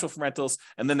net cash flow from rentals,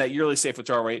 and then that yearly safe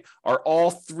withdrawal rate are all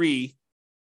 3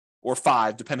 or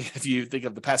 5, depending if you think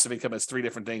of the passive income as 3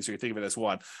 different things or you think of it as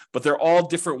one, but they're all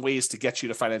different ways to get you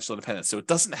to financial independence. So it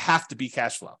doesn't have to be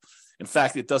cash flow. In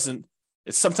fact, it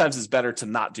sometimes is better to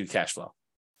not do cash flow.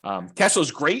 Cash flow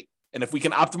is great. And if we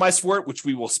can optimize for it, which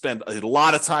we will spend a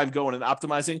lot of time going and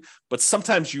optimizing, but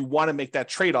sometimes you want to make that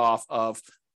trade-off of,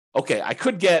 okay, I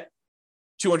could get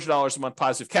 $200 a month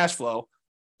positive cash flow,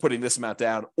 putting this amount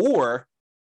down, or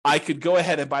I could go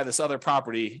ahead and buy this other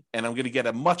property and I'm going to get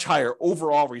a much higher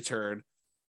overall return.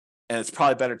 And it's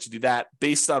probably better to do that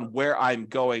based on where I'm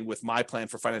going with my plan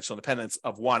for financial independence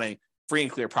of wanting free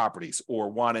and clear properties or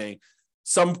wanting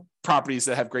some properties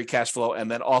that have great cash flow and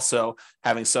then also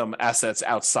having some assets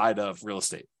outside of real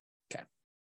estate. Okay.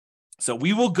 So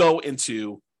we will go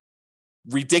into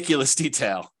ridiculous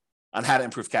detail on how to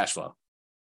improve cash flow.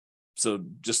 So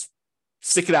just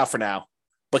stick it out for now.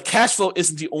 But cash flow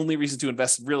isn't the only reason to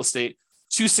invest in real estate.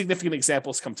 2 significant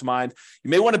examples come to mind. You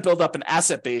may want to build up an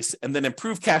asset base and then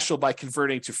improve cash flow by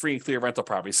converting to free and clear rental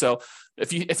property. So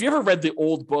if you ever read the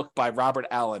old book by Robert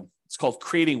Allen, it's called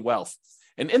Creating Wealth.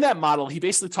 And in that model, he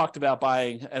basically talked about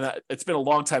buying, and it's been a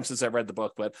long time since I read the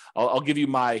book, but I'll give you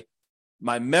my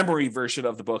memory version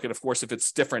of the book. And of course, if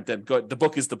it's different, then the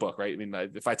book is the book, right? I mean,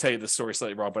 if I tell you the story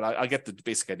slightly wrong, but I'll get the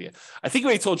basic idea. I think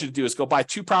what he told you to do is go buy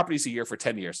 2 properties a year for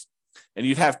 10 years. And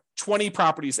you'd have 20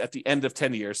 properties at the end of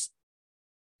 10 years.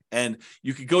 And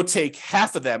you could go take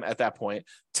half of them at that point,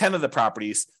 10 of the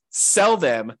properties, sell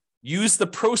them, use the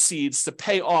proceeds to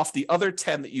pay off the other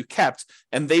 10 that you kept,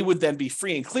 and they would then be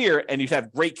free and clear, and you'd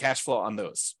have great cash flow on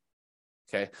those.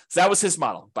 Okay, so that was his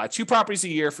model. Buy 2 properties a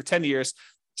year for 10 years,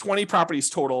 20 properties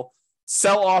total,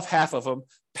 sell off half of them,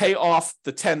 pay off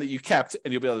the 10 that you kept,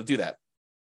 and you'll be able to do that.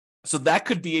 So that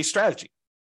could be a strategy.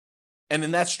 And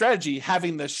in that strategy,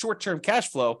 having the short-term cash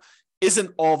flow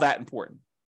isn't all that important.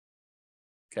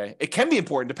 Okay, it can be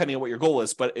important depending on what your goal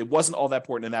is, but it wasn't all that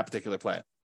important in that particular plan.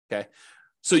 Okay,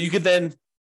 so you could then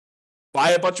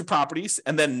buy a bunch of properties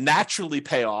and then naturally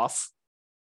pay off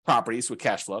properties with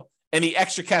cash flow. Any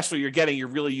extra cash flow you're getting, you're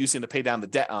really using to pay down the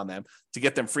debt on them to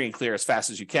get them free and clear as fast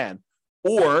as you can.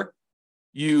 Or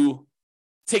you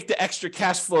take the extra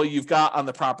cash flow you've got on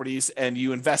the properties and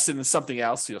you invest it in something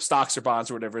else, stocks or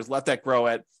bonds or whatever, let that grow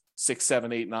at 6,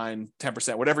 7, 8, 9,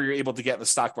 10%, whatever you're able to get in the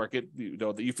stock market,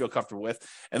 that you feel comfortable with.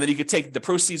 And then you could take the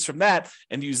proceeds from that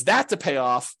and use that to pay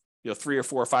off, 3 or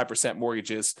 4 or 5%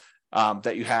 mortgages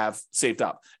that you have saved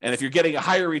up. And if you're getting a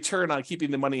higher return on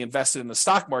keeping the money invested in the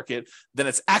stock market, then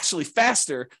it's actually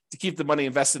faster to keep the money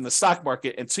invested in the stock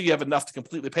market until you have enough to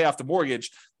completely pay off the mortgage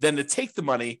than to take the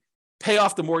money, pay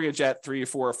off the mortgage at 3 or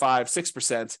 4 or 5,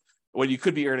 6%, when you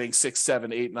could be earning 6,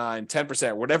 7, 8, 9,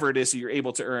 10%, whatever it is that you're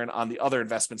able to earn on the other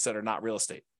investments that are not real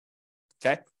estate.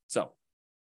 Okay. So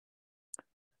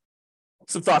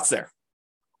Some thoughts there.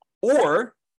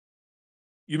 Or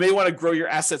you may want to grow your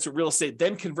assets with real estate,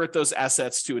 then convert those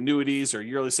assets to annuities or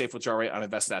yearly safe withdrawal rate on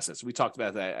invested assets. We talked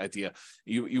about that idea.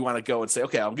 You want to go and say,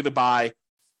 okay, I'm going to buy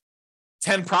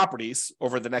 10 properties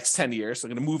over the next 10 years. So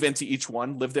I'm going to move into each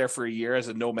one, live there for a year as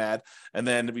a nomad, and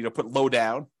then put low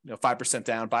down, 5%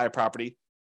 down, buy a property,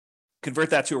 convert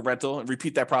that to a rental, and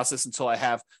repeat that process until I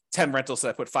have 10 rentals that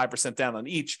I put 5% down on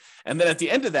each. And then at the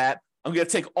end of that, I'm going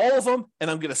to take all of them and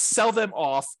I'm going to sell them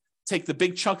off, take the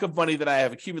big chunk of money that I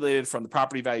have accumulated from the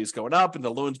property values going up and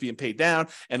the loans being paid down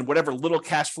and whatever little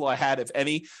cash flow I had, if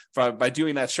any, by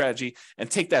doing that strategy, and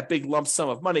take that big lump sum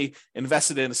of money, invest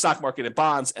it in the stock market and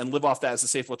bonds, and live off that as a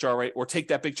safe withdrawal rate, or take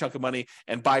that big chunk of money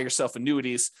and buy yourself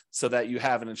annuities so that you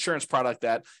have an insurance product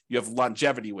that you have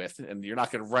longevity with, and you're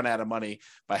not going to run out of money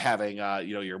by having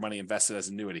your money invested as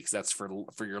annuity, because that's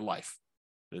for your life,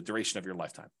 the duration of your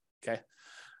lifetime. Okay.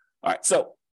 All right.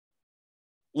 So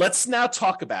let's now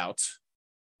talk about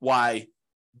why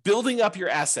building up your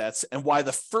assets and why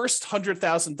the first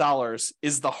 $100,000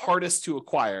 is the hardest to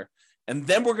acquire. And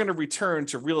then we're going to return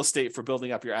to real estate for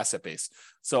building up your asset base.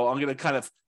 So I'm going to kind of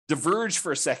diverge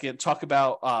for a second, talk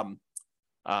about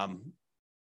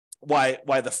why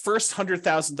the first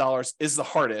 $100,000 is the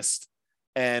hardest.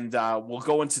 And we'll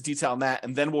go into detail on that,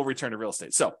 and then we'll return to real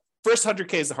estate. So first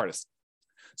 100K is the hardest.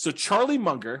 So Charlie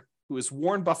Munger, who is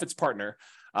Warren Buffett's partner,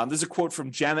 there's a quote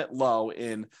from Janet Lowe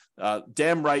in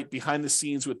Damn Right, Behind the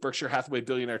Scenes with Berkshire Hathaway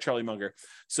billionaire Charlie Munger.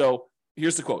 So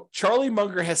here's the quote. Charlie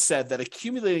Munger has said that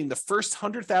accumulating the first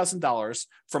 $100,000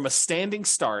 from a standing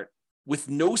start with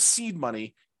no seed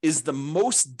money is the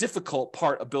most difficult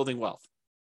part of building wealth.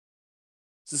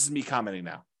 So this is me commenting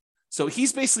now. So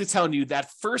he's basically telling you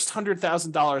that first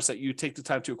 $100,000 that you take the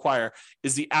time to acquire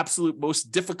is the absolute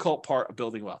most difficult part of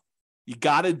building wealth. You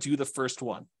got to do the first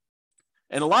one.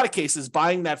 In a lot of cases,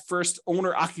 buying that first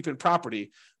owner-occupant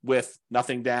property with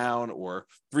nothing down, or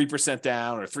 3%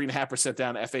 down, or 3.5%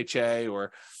 down FHA,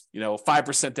 or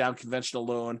 5% down conventional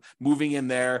loan, moving in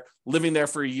there, living there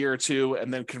for a year or two,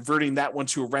 and then converting that one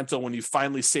to a rental when you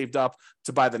finally saved up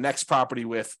to buy the next property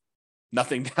with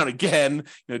nothing down again,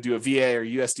 do a VA or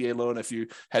USDA loan if you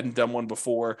hadn't done one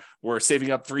before, or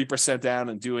saving up 3% down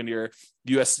and doing your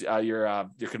your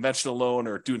conventional loan,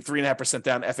 or doing 3.5%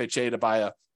 down FHA to buy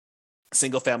a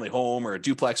single family home or a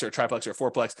duplex or a triplex or a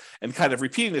fourplex, and kind of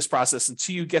repeating this process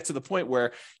until you get to the point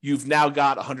where you've now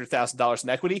got $100,000 in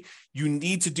equity. You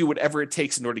need to do whatever it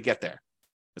takes in order to get there.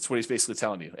 That's what he's basically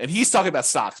telling you. And he's talking about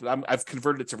stocks, but I've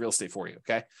converted it to real estate for you.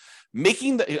 Okay. I'm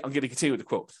going to continue with the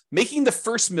quote. Making the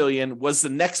first million was the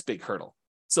next big hurdle.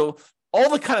 So all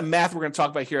the kind of math we're going to talk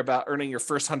about here about earning your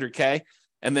first 100K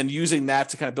and then using that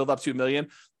to kind of build up to $1 million,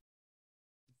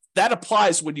 that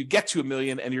applies when you get to $1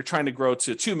 million and you're trying to grow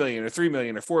to 2 million or 3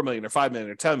 million or 4 million or 5 million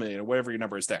or 10 million or whatever your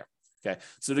number is there. Okay.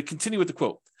 So to continue with the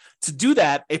quote, to do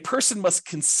that, a person must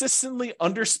consistently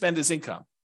underspend his income.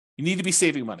 You need to be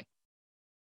saving money.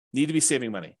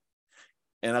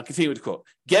 And I'll continue with the quote.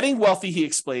 Getting wealthy, he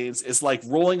explains, is like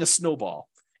rolling a snowball.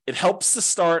 It helps to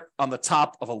start on the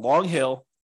top of a long hill,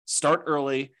 start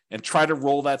early, and try to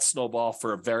roll that snowball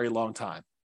for a very long time.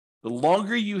 The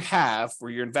longer you have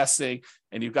where you're investing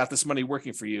and you've got this money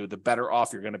working for you, the better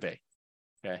off you're going to be.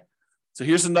 Okay. So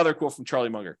here's another quote from Charlie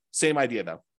Munger. Same idea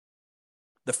though.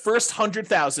 The first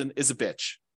 100,000 is a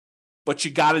bitch, but you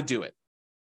got to do it.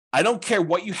 I don't care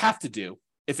what you have to do.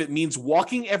 If it means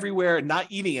walking everywhere and not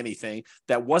eating anything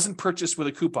that wasn't purchased with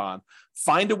a coupon,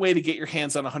 find a way to get your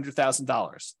hands on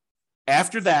 $100,000.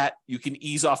 After that, you can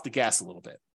ease off the gas a little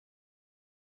bit.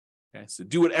 Okay. So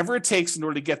do whatever it takes in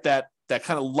order to get that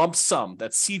kind of lump sum,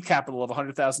 that seed capital of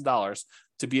 $100,000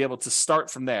 to be able to start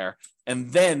from there.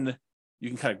 And then you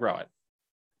can kind of grow it.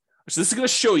 So this is going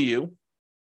to show you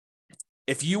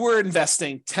if you were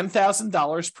investing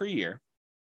 $10,000 per year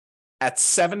at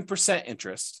 7%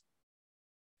 interest,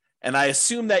 and I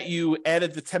assume that you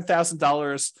added the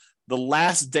 $10,000 the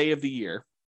last day of the year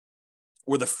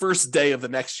or the first day of the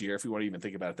next year, if you want to even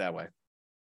think about it that way.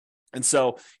 And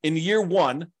so in year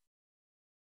one,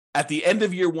 at the end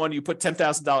of year one, you put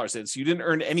 $10,000 in. So you didn't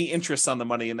earn any interest on the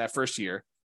money in that first year.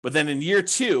 But then in year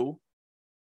two,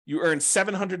 you earned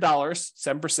 $700,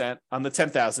 7% on the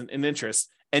 $10,000 in interest,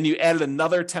 and you added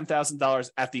another $10,000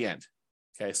 at the end.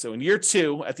 Okay, so in year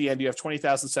two, at the end, you have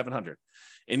 $20,700.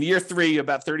 In year three, you have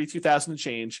about $32,000 and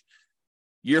change.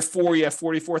 Year four, you have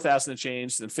 $44,000 and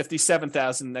change. Then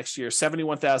 $57,000 next year,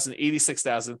 $71,000,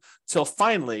 $86,000, till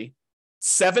finally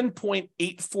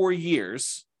 7.84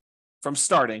 years from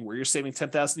starting, where you're saving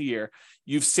 $10,000 a year,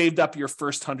 you've saved up your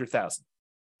first $100,000.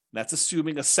 That's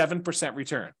assuming a 7%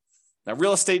 return. Now,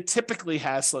 real estate typically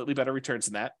has slightly better returns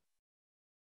than that.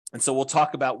 And so we'll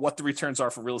talk about what the returns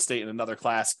are for real estate in another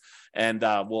class, and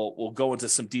we'll go into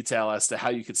some detail as to how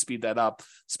you can speed that up,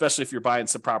 especially if you're buying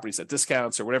some properties at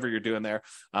discounts or whatever you're doing there.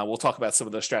 We'll talk about some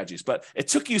of those strategies. But it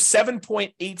took you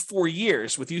 7.84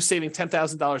 years with you saving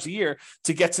 $10,000 a year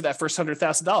to get to that first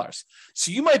 $100,000.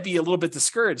 So you might be a little bit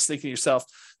discouraged, thinking to yourself,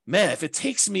 man, if it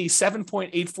takes me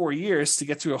 7.84 years to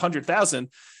get to 100,000,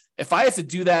 if I have to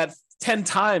do that 10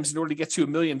 times in order to get to $1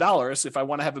 million, if I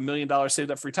want to have $1 million saved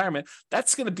up for retirement,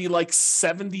 that's going to be like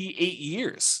 78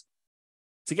 years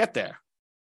to get there.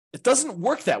 It doesn't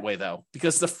work that way, though,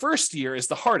 because the first year is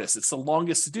the hardest. It's the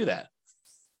longest to do that.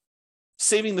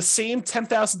 Saving the same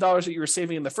 $10,000 that you were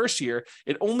saving in the first year,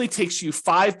 it only takes you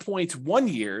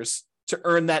 5.1 years to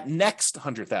earn that next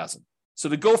 $100,000. So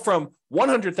to go from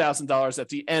 $100,000 at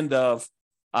the end of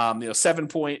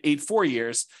 7.84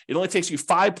 years, it only takes you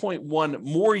 5.1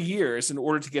 more years in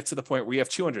order to get to the point where you have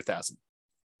 200,000.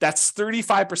 That's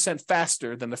 35%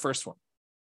 faster than the first one.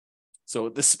 So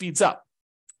this speeds up.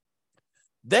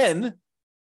 Then,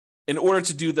 in order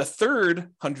to do the third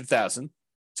 100,000,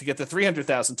 to get the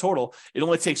 300,000 total, it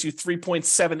only takes you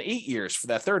 3.78 years for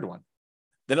that third one.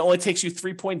 Then it only takes you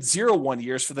 3.01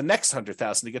 years for the next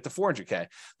 100,000 to get to 400K.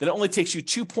 Then it only takes you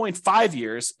 2.5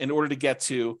 years in order to get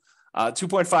to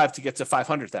 2.5 to get to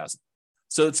 500,000.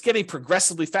 So it's getting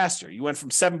progressively faster. You went from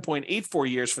 7.84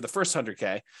 years for the first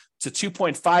 100K to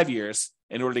 2.5 years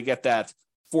in order to get that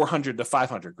 400 to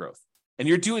 500 growth. And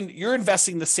you're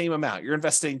investing the same amount. You're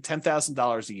investing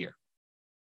 $10,000 a year.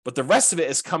 But the rest of it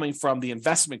is coming from the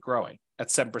investment growing at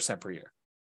 7% per year.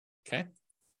 Okay.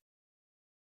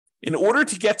 In order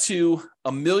to get to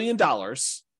 $1 million,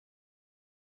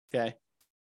 okay,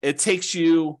 it takes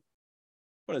you,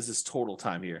 what is this total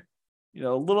time here? A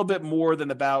little bit more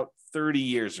than about 30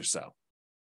 years or so.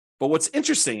 But what's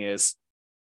interesting is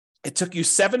it took you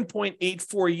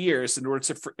 7.84 years in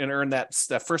order to earn that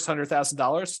first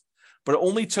 $100,000, but it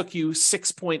only took you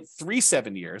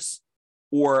 6.37 years,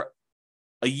 or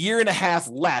a year and a half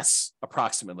less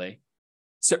approximately,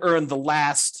 to earn the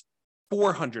last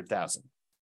 400,000.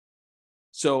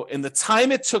 So in the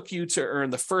time it took you to earn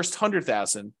the first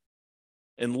 100,000,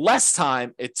 in less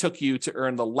time it took you to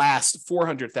earn the last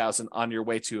 400,000 on your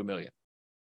way to $1 million.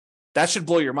 That should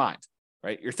blow your mind,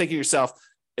 right? You're thinking to yourself,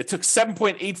 it took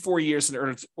 7.84 years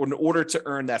in order to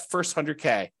earn that first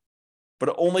 100K, but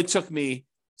it only took me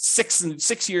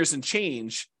 6 years and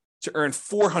change to earn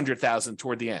 400,000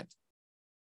 toward the end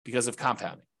because of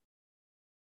compounding.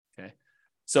 Okay.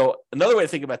 So another way to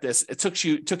think about this, it took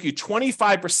you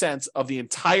 25% of the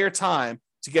entire time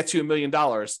to get to $1 million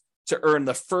to earn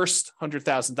the first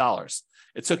 $100,000.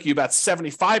 It took you about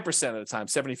 75% of the time,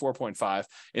 74.5,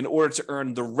 in order to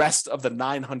earn the rest of the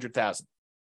 900,000.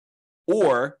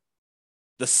 Or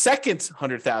the second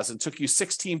 100,000 took you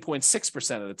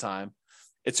 16.6% of the time.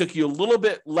 It took you a little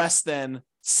bit less than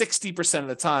 60% of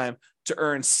the time to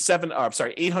earn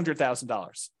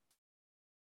 $800,000,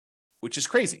 which is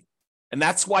crazy. And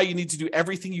that's why you need to do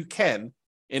everything you can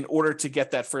in order to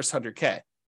get that first 100K,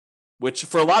 which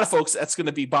for a lot of folks, that's going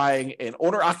to be buying an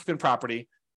owner-occupant property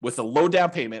with a low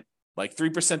down payment, like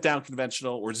 3% down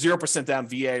conventional or 0% down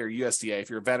VA or USDA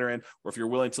if you're a veteran, or if you're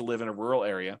willing to live in a rural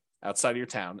area outside of your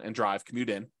town and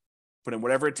commute in, put in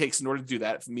whatever it takes in order to do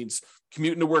that. If it means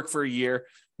commuting to work for a year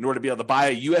in order to be able to buy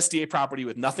a USDA property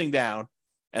with nothing down,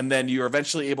 and then you're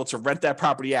eventually able to rent that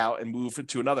property out and move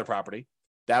to another property,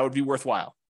 that would be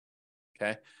worthwhile.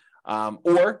 Okay.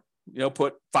 Or,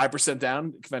 put 5%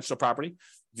 down conventional property.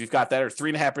 If you've got that, or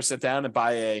 3.5% down, and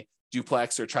buy a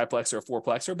duplex or triplex or a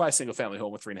fourplex, or buy a single family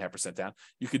home with 3.5% down.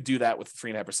 You could do that with a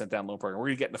 3.5% down loan program. We're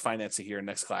going to get into financing here in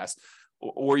next class.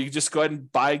 Or you just go ahead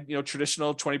and buy,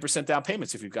 traditional 20% down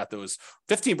payments if you've got those,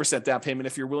 15% down payment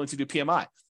if you're willing to do PMI,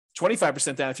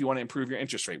 25% down if you want to improve your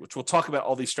interest rate, which we'll talk about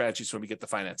all these strategies when we get the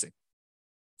financing.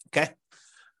 Okay.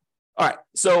 All right.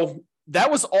 So that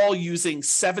was all using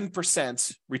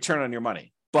 7% return on your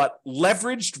money, but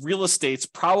leveraged real estate's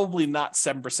probably not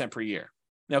 7% per year.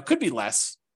 Now it could be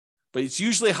less, but it's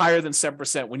usually higher than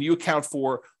 7% when you account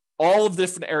for all of the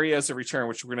different areas of return,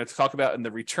 which we're going to talk about in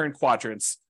the return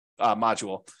quadrants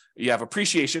module. You have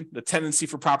appreciation, the tendency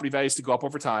for property values to go up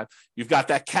over time. You've got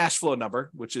that cash flow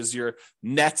number, which is your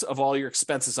net of all your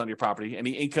expenses on your property,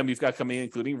 any income you've got coming in,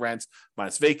 including rent,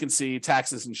 minus vacancy,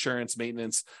 taxes, insurance,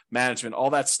 maintenance, management,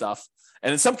 all that stuff.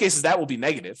 And in some cases, that will be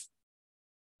negative,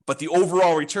 but the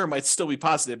overall return might still be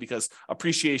positive because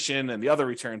appreciation and the other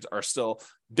returns are still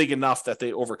big enough that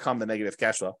they overcome the negative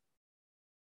cash flow.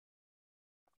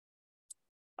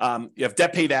 You have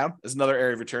debt pay down is another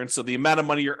area of return. So the amount of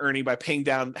money you're earning by paying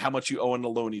down how much you owe on the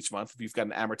loan each month, if you've got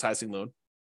an amortizing loan,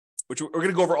 which we're going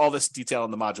to go over all this detail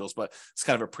in the modules, but it's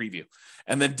kind of a preview.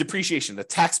 And then depreciation, the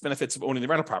tax benefits of owning the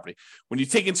rental property. When you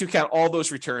take into account all those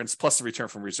returns, plus the return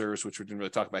from reserves, which we didn't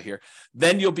really talk about here,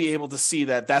 then you'll be able to see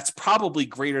that that's probably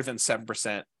greater than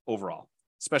 7% overall,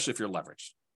 especially if you're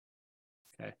leveraged.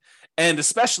 Okay. And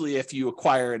especially if you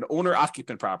acquire an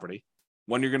owner-occupant property,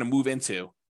 one you're going to move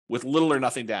into with little or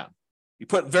nothing down. You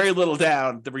put very little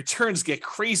down, the returns get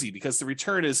crazy because the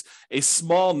return is a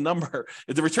small number.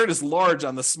 The return is large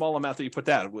on the small amount that you put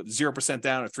down, with 0%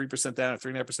 down or 3% down or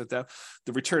 3.5% down.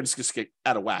 The returns just get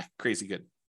out of whack, crazy good.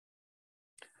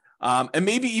 And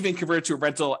maybe even convert it to a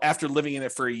rental after living in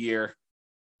it for a year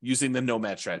using the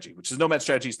nomad strategy, which is nomad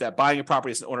strategy is that buying a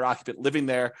property as an owner occupant, living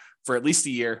there for at least a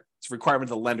year. It's a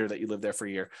requirement of the lender that you live there for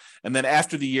a year. And then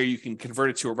after the year, you can convert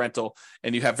it to a rental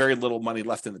and you have very little money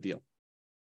left in the deal.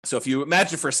 So if you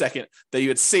imagine for a second that you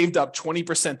had saved up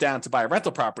 20% down to buy a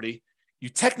rental property, you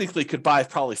technically could buy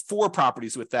probably 4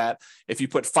 properties with that if you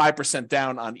put 5%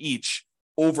 down on each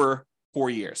over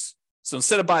 4 years. So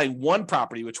instead of buying 1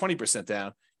 property with 20%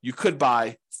 down, you could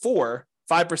buy 4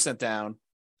 5% down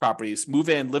properties, move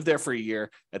in, live there for a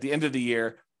year. At the end of the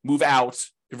year, move out,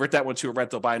 convert that one to a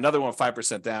rental, buy another one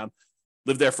 5% down,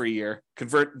 live there for a year,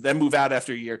 then move out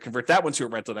after a year, convert that one to a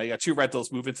rental. Now you got 2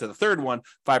 rentals, move into the third one,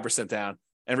 5% down,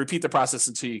 and repeat the process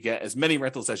until you get as many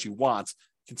rentals as you want,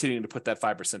 continuing to put that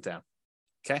 5% down.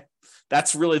 Okay.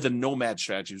 That's really the nomad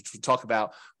strategy, which we talk about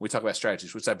when we talk about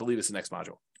strategies, which I believe is the next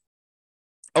module.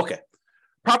 Okay.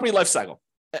 Property life cycle.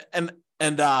 And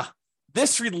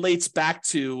this relates back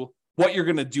to what you're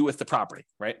going to do with the property,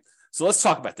 right? So let's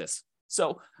talk about this.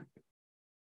 So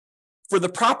for the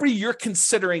property you're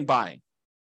considering buying,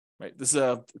 right? This is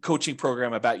a coaching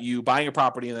program about you buying a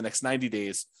property in the next 90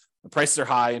 days. The prices are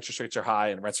high, interest rates are high,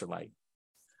 and rents are light.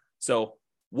 So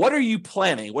what are you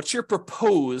planning? What's your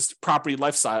proposed property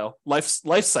life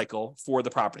cycle for the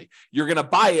property? You're going to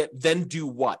buy it, then do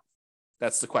what?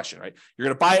 That's the question, right? You're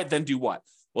going to buy it, then do what?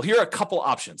 Well, here are a couple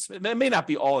options. It may not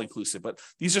be all inclusive, but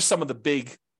these are some of the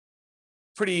big,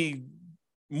 pretty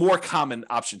more common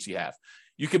options you have.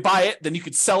 You could buy it, then you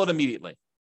could sell it immediately.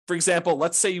 For example,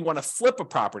 let's say you want to flip a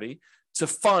property to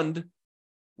fund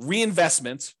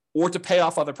reinvestment or to pay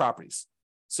off other properties.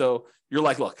 So you're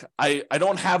like, look, I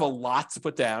don't have a lot to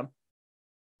put down,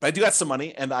 but I do have some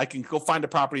money and I can go find a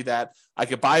property that I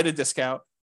could buy at a discount,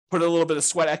 put a little bit of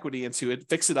sweat equity into it,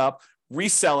 fix it up,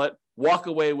 resell it, walk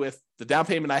away with the down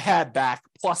payment I had back,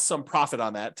 plus some profit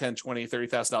on that, $10,000, $20,000,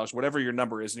 $30,000, whatever your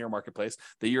number is in your marketplace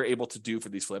that you're able to do for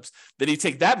these flips. Then you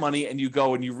take that money and you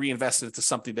go and you reinvest it into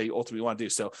something that you ultimately want to do.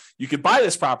 So you could buy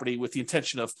this property with the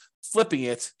intention of flipping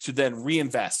it to then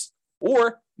reinvest.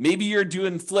 Or maybe you're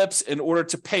doing flips in order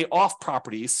to pay off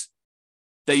properties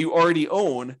that you already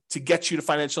own to get you to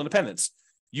financial independence.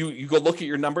 You go look at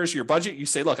your numbers, your budget, you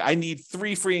say, look, I need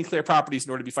 3 free and clear properties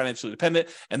in order to be financially independent.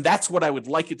 And that's what I would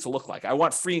like it to look like. I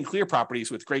want free and clear properties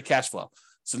with great cash flow.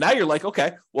 So now you're like,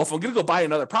 okay, well, if I'm going to go buy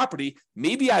another property,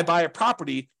 maybe I buy a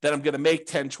property that I'm going to make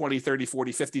 $10,000, $20,000, $30,000,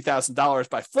 $40,000, $50,000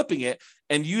 by flipping it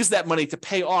and use that money to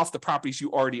pay off the properties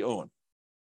you already own.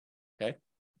 Okay.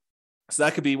 So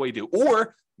that could be what you do.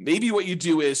 Or maybe what you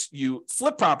do is you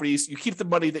flip properties, you keep the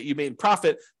money that you made in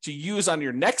profit to use on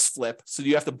your next flip. So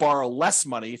you have to borrow less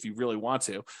money if you really want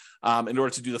to, in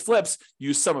order to do the flips,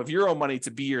 use some of your own money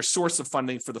to be your source of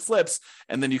funding for the flips.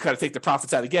 And then you kind of take the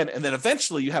profits out again. And then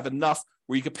eventually you have enough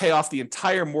where you can pay off the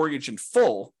entire mortgage in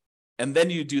full. And then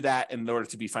you do that in order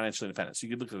to be financially independent. So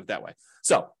you can look at it that way.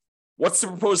 So what's the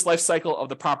proposed life cycle of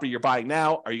the property you're buying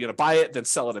now? Are you going to buy it, then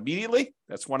sell it immediately?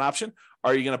 That's one option.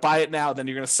 Are you going to buy it now, then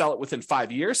you're going to sell it within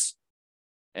 5 years?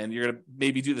 And you're going to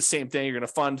maybe do the same thing. You're going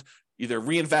to fund either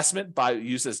reinvestment by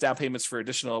use as down payments for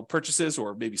additional purchases,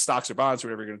 or maybe stocks or bonds, or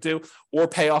whatever you're going to do, or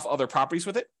pay off other properties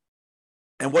with it.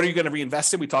 And what are you going to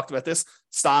reinvest in? We talked about this: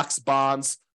 stocks,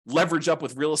 bonds, leverage up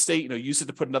with real estate, use it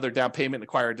to put another down payment and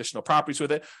acquire additional properties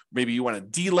with it. Maybe you want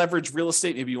to deleverage real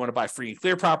estate. Maybe you want to buy free and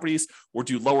clear properties or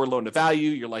do lower loan to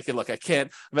value. You're like, hey, look, I'm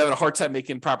having a hard time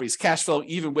making properties cash flow,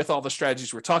 even with all the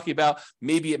strategies we're talking about.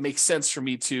 Maybe it makes sense for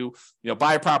me to,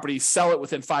 buy a property, sell it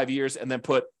within 5 years, and then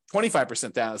put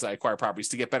 25% down as I acquire properties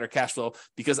to get better cash flow,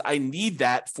 because I need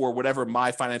that for whatever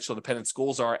my financial independence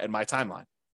goals are and my timeline.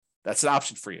 That's an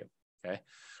option for you. Okay.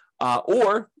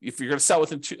 Or if you're going to sell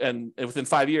within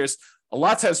 5 years, a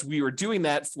lot of times we were doing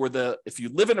that if you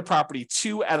live in a property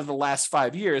 2 out of the last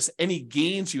 5 years, any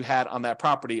gains you had on that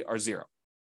property are zero.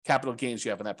 Capital gains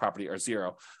you have on that property are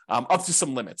zero, up to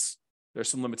some limits. There's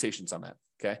some limitations on that.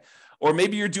 Okay. Or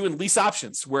maybe you're doing lease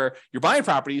options where you're buying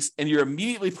properties and you're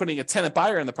immediately putting a tenant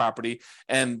buyer in the property,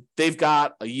 and they've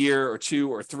got a year or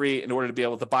 2 or 3 in order to be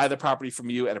able to buy the property from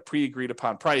you at a pre-agreed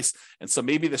upon price. And so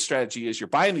maybe the strategy is you're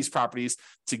buying these properties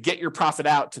to get your profit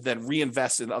out to then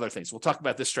reinvest in other things. We'll talk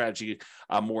about this strategy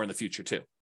more in the future too.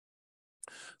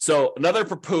 So another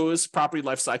proposed property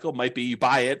life cycle might be you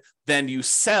buy it, then you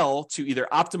sell to either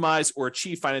optimize or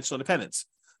achieve financial independence.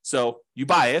 So you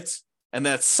buy it, and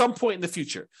then at some point in the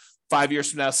future, 5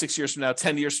 years from now, 6 years from now,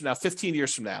 10 years from now, 15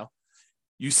 years from now,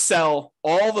 you sell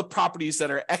all the properties that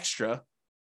are extra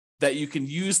that you can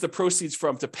use the proceeds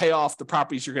from to pay off the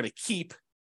properties you're going to keep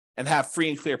and have free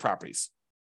and clear properties.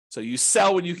 So you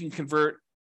sell when you can convert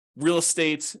real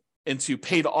estate into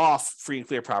paid off free and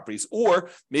clear properties. Or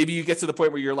maybe you get to the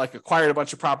point where you're like acquired a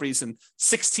bunch of properties and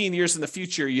 16 years in the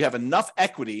future, you have enough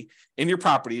equity in your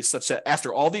properties such that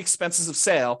after all the expenses of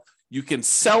sale, you can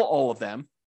sell all of them.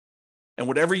 And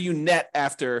whatever you net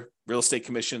after real estate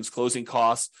commissions, closing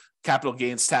costs, capital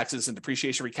gains taxes, and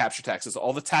depreciation recapture taxes,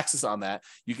 all the taxes on that,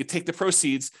 you can take the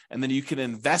proceeds and then you can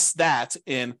invest that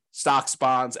in stocks,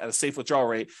 bonds at a safe withdrawal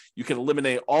rate. You can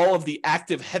eliminate all of the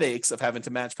active headaches of having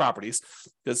to manage properties,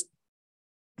 because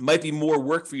it might be more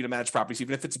work for you to manage properties,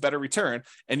 even if it's a better return.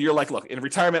 And you're like, look, in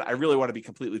retirement, I really want to be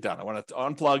completely done. I want to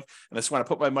unplug and I just want to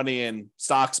put my money in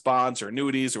stocks, bonds, or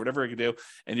annuities, or whatever I can do.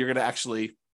 And you're going to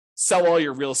actually sell all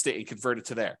your real estate and convert it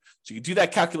to there. So you can do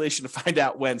that calculation to find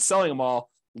out when selling them all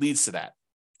leads to that.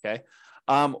 Okay.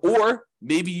 Or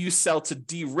maybe you sell to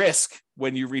de-risk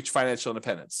when you reach financial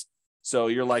independence. So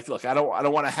you're like, look, I don't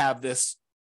want to have this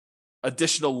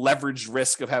additional leveraged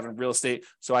risk of having real estate,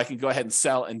 so I can go ahead and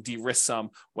sell and de-risk some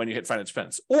when you hit financial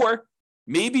independence. Or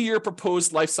maybe your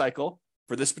proposed life cycle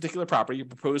for this particular property, your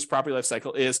proposed property life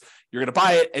cycle is you're going to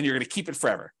buy it and you're going to keep it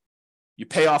forever. You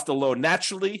pay off the loan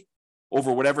naturally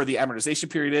over whatever the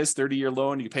amortization period is, 30-year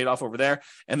loan, you pay it off over there,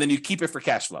 and then you keep it for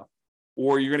cash flow.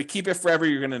 Or you're going to keep it forever,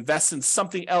 you're going to invest in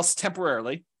something else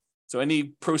temporarily. So any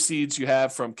proceeds you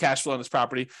have from cash flow on this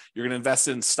property, you're going to invest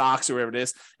in stocks or whatever it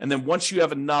is. And then once you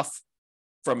have enough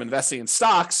from investing in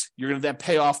stocks, you're going to then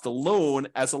pay off the loan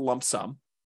as a lump sum.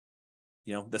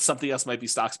 You know, that something else might be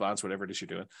stocks, bonds, whatever it is you're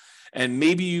doing. And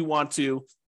maybe you want to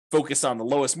focus on the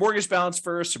lowest mortgage balance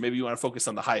first, or maybe you want to focus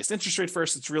on the highest interest rate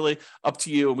first. It's really up to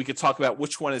you. And we could talk about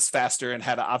which one is faster and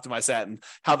how to optimize that and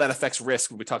how that affects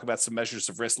risk when we talk about some measures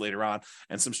of risk later on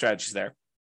and some strategies there.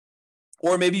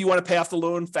 Or maybe you want to pay off the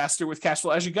loan faster with cash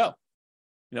flow as you go.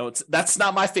 You know, that's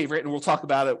not my favorite, and we'll talk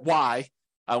about it why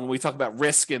when we talk about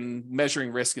risk and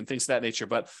measuring risk and things of that nature.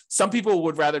 But some people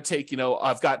would rather take, you know,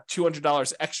 I've got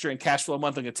 $200 extra in cash flow a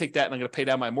month. I'm going to take that and I'm going to pay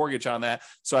down my mortgage on that.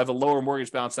 So I have a lower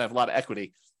mortgage balance and I have a lot of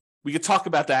equity. We could talk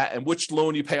about that and which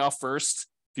loan you pay off first.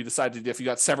 If you decide to, if you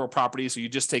got several properties, or you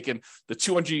just taking the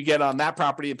 200 you get on that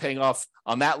property and paying off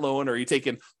on that loan, or you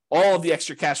taking all of the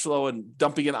extra cash flow and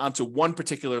dumping it onto one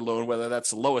particular loan, whether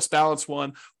that's the lowest balance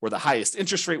one or the highest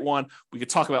interest rate one. We could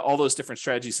talk about all those different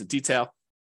strategies in detail.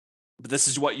 But this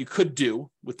is what you could do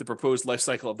with the proposed life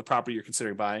cycle of the property you're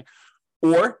considering buying.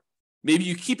 Or maybe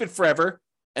you keep it forever,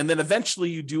 and then eventually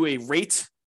you do a rate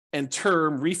and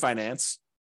term refinance.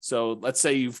 So let's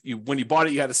say when you bought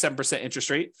it, you had a 7% interest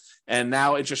rate, and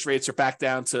now interest rates are back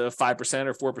down to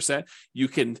 5% or 4%. You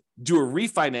can do a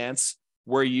refinance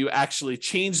where you actually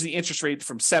change the interest rate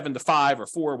from 7 to 5 or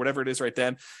 4, whatever it is right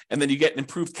then, and then you get an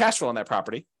improved cash flow on that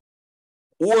property.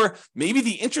 Or maybe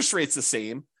the interest rate's the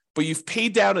same, but you've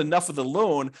paid down enough of the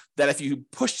loan that if you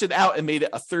pushed it out and made it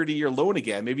a 30-year loan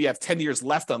again, maybe you have 10 years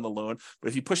left on the loan, but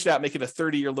if you push it out, make it a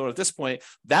 30-year loan at this point,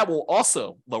 that will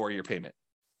also lower your payment.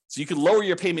 So you can lower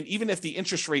your payment even if the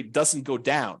interest rate doesn't go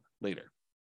down later.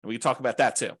 And we can talk about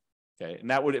that too. Okay. And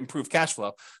that would improve cash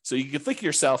flow. So you can think to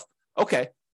yourself, okay,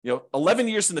 11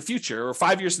 years in the future, or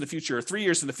 5 years in the future, or 3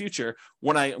 years in the future,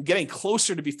 when I'm getting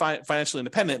closer to be financially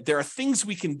independent, there are things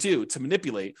we can do to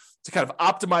manipulate, to kind of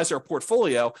optimize our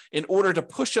portfolio in order to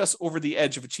push us over the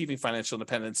edge of achieving financial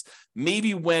independence.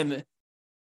 Maybe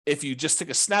if you just took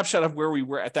a snapshot of where we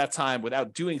were at that time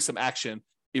without doing some action,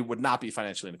 it would not be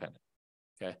financially independent.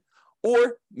 Okay.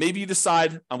 Or maybe you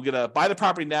decide, I'm going to buy the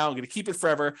property now, I'm going to keep it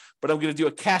forever, but I'm going to do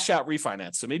a cash out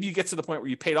refinance. So maybe you get to the point where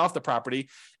you paid off the property,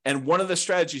 and one of the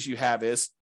strategies you have is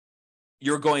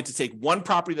you're going to take one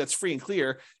property that's free and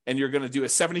clear, and you're going to do a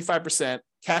 75%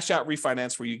 cash out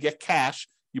refinance where you get cash,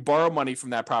 you borrow money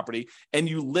from that property, and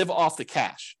you live off the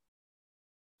cash.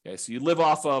 Okay, so you live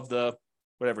off of the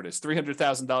whatever it is,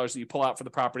 $300,000 that you pull out for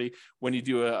the property when you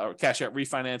do a cash out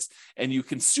refinance, and you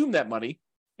consume that money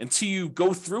until you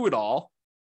go through it all,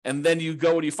 and then you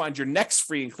go and you find your next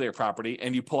free and clear property,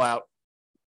 and you pull out,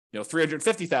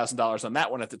 $350,000 on that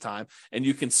one at the time, and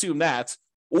you consume that.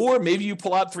 Or maybe you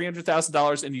pull out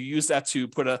 $300,000 and you use that to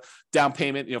put a down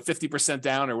payment, 50%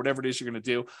 down or whatever it is you're going to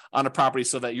do on a property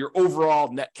so that your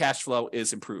overall net cash flow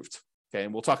is improved. Okay.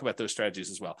 And we'll talk about those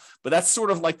strategies as well. But that's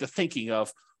sort of like the thinking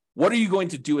of what are you going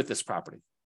to do with this property?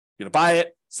 You're going to buy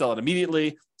it, sell it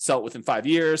immediately, sell it within 5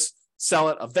 years, sell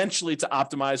it eventually to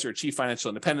optimize or achieve financial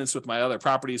independence with my other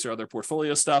properties or other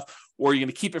portfolio stuff, or you're going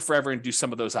to keep it forever and do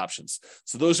some of those options.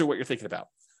 So those are what you're thinking about.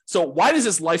 So why does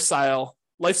this life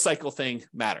cycle thing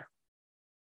matter?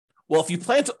 Well, if you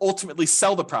plan to ultimately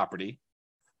sell the property,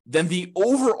 then the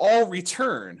overall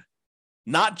return,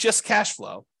 not just cash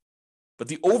flow, but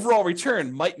the overall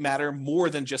return might matter more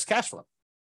than just cash flow.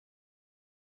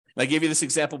 And I gave you this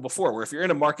example before, where if you're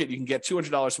in a market, you can get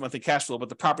 $200 a month in cash flow, but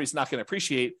the property's not going to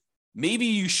appreciate. Maybe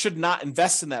you should not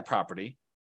invest in that property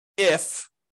if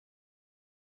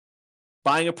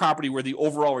buying a property where the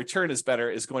overall return is better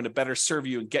is going to better serve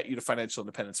you and get you to financial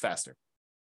independence faster.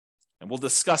 And we'll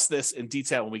discuss this in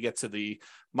detail when we get to the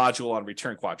module on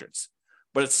return quadrants.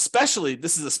 But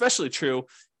this is especially true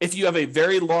if you have a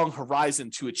very long horizon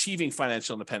to achieving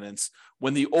financial independence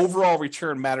when the overall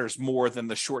return matters more than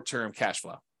the short-term cash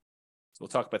flow. So we'll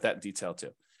talk about that in detail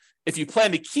too. If you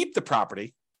plan to keep the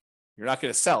property, you're not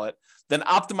going to sell it, then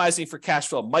optimizing for cash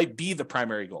flow might be the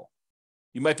primary goal.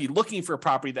 You might be looking for a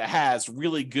property that has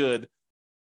really good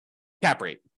cap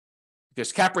rate,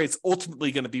 because cap rate's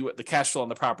ultimately going to be what the cash flow on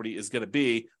the property is going to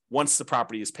be once the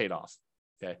property is paid off.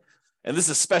 Okay. And this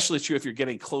is especially true if you're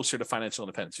getting closer to financial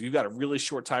independence. If you've got a really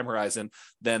short time horizon,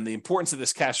 then the importance of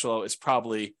this cash flow is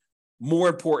probably more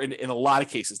important in a lot of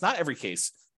cases, not every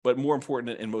case, but more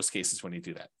important in most cases when you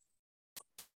do that.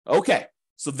 Okay.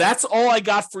 So that's all I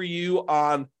got for you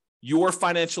on your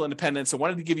financial independence. I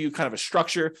wanted to give you kind of a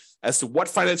structure as to what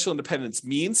financial independence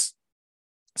means,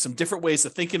 some different ways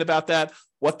of thinking about that,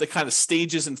 what the kind of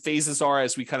stages and phases are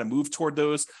as we kind of move toward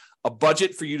those, a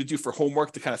budget for you to do for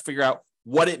homework to kind of figure out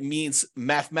what it means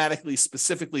mathematically,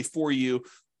 specifically for you,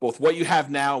 both what you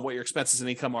have now and what your expenses and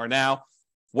income are now,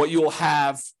 what you will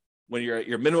have when you're at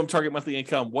your minimum target monthly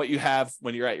income, what you have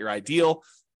when you're at your ideal.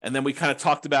 And then we kind of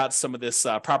talked about some of this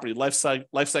property life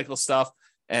cycle stuff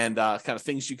and kind of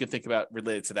things you can think about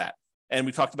related to that. And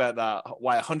we talked about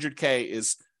why 100K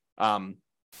is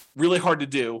really hard to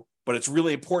do, but it's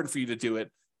really important for you to do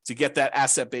it to get that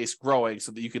asset base growing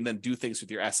so that you can then do things with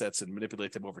your assets and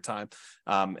manipulate them over time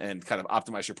and kind of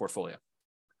optimize your portfolio.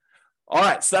 All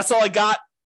right, so that's all I got.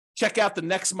 Check out the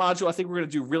next module. I think we're going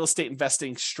to do real estate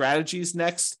investing strategies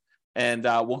next. And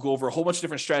we'll go over a whole bunch of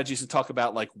different strategies and talk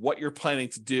about like what you're planning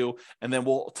to do. And then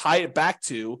we'll tie it back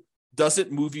to, does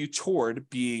it move you toward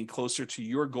being closer to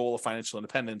your goal of financial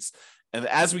independence? And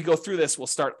as we go through this, we'll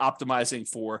start optimizing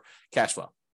for cash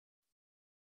flow.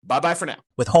 Bye-bye for now.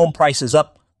 With home prices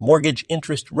up, mortgage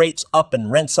interest rates up,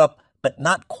 and rents up, but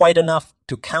not quite enough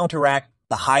to counteract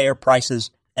the higher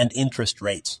prices and interest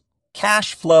rates.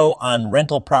 Cash flow on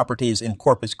rental properties in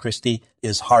Corpus Christi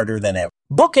is harder than ever.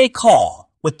 Book a call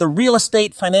with the Real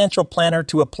Estate Financial Planner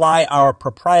to apply our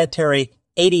proprietary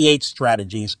 88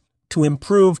 strategies to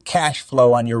improve cash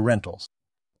flow on your rentals.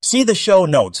 See the show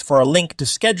notes for a link to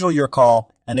schedule your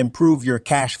call and improve your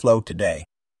cash flow today.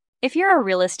 If you're a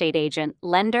real estate agent,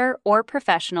 lender, or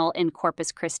professional in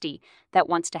Corpus Christi that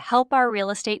wants to help our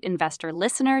real estate investor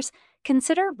listeners,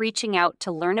 consider reaching out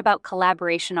to learn about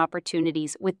collaboration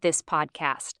opportunities with this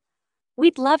podcast.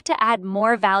 We'd love to add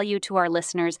more value to our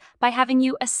listeners by having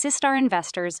you assist our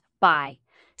investors buy,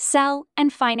 sell,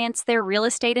 and finance their real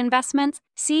estate investments.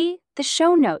 See the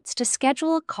show notes to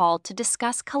schedule a call to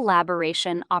discuss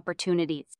collaboration opportunities.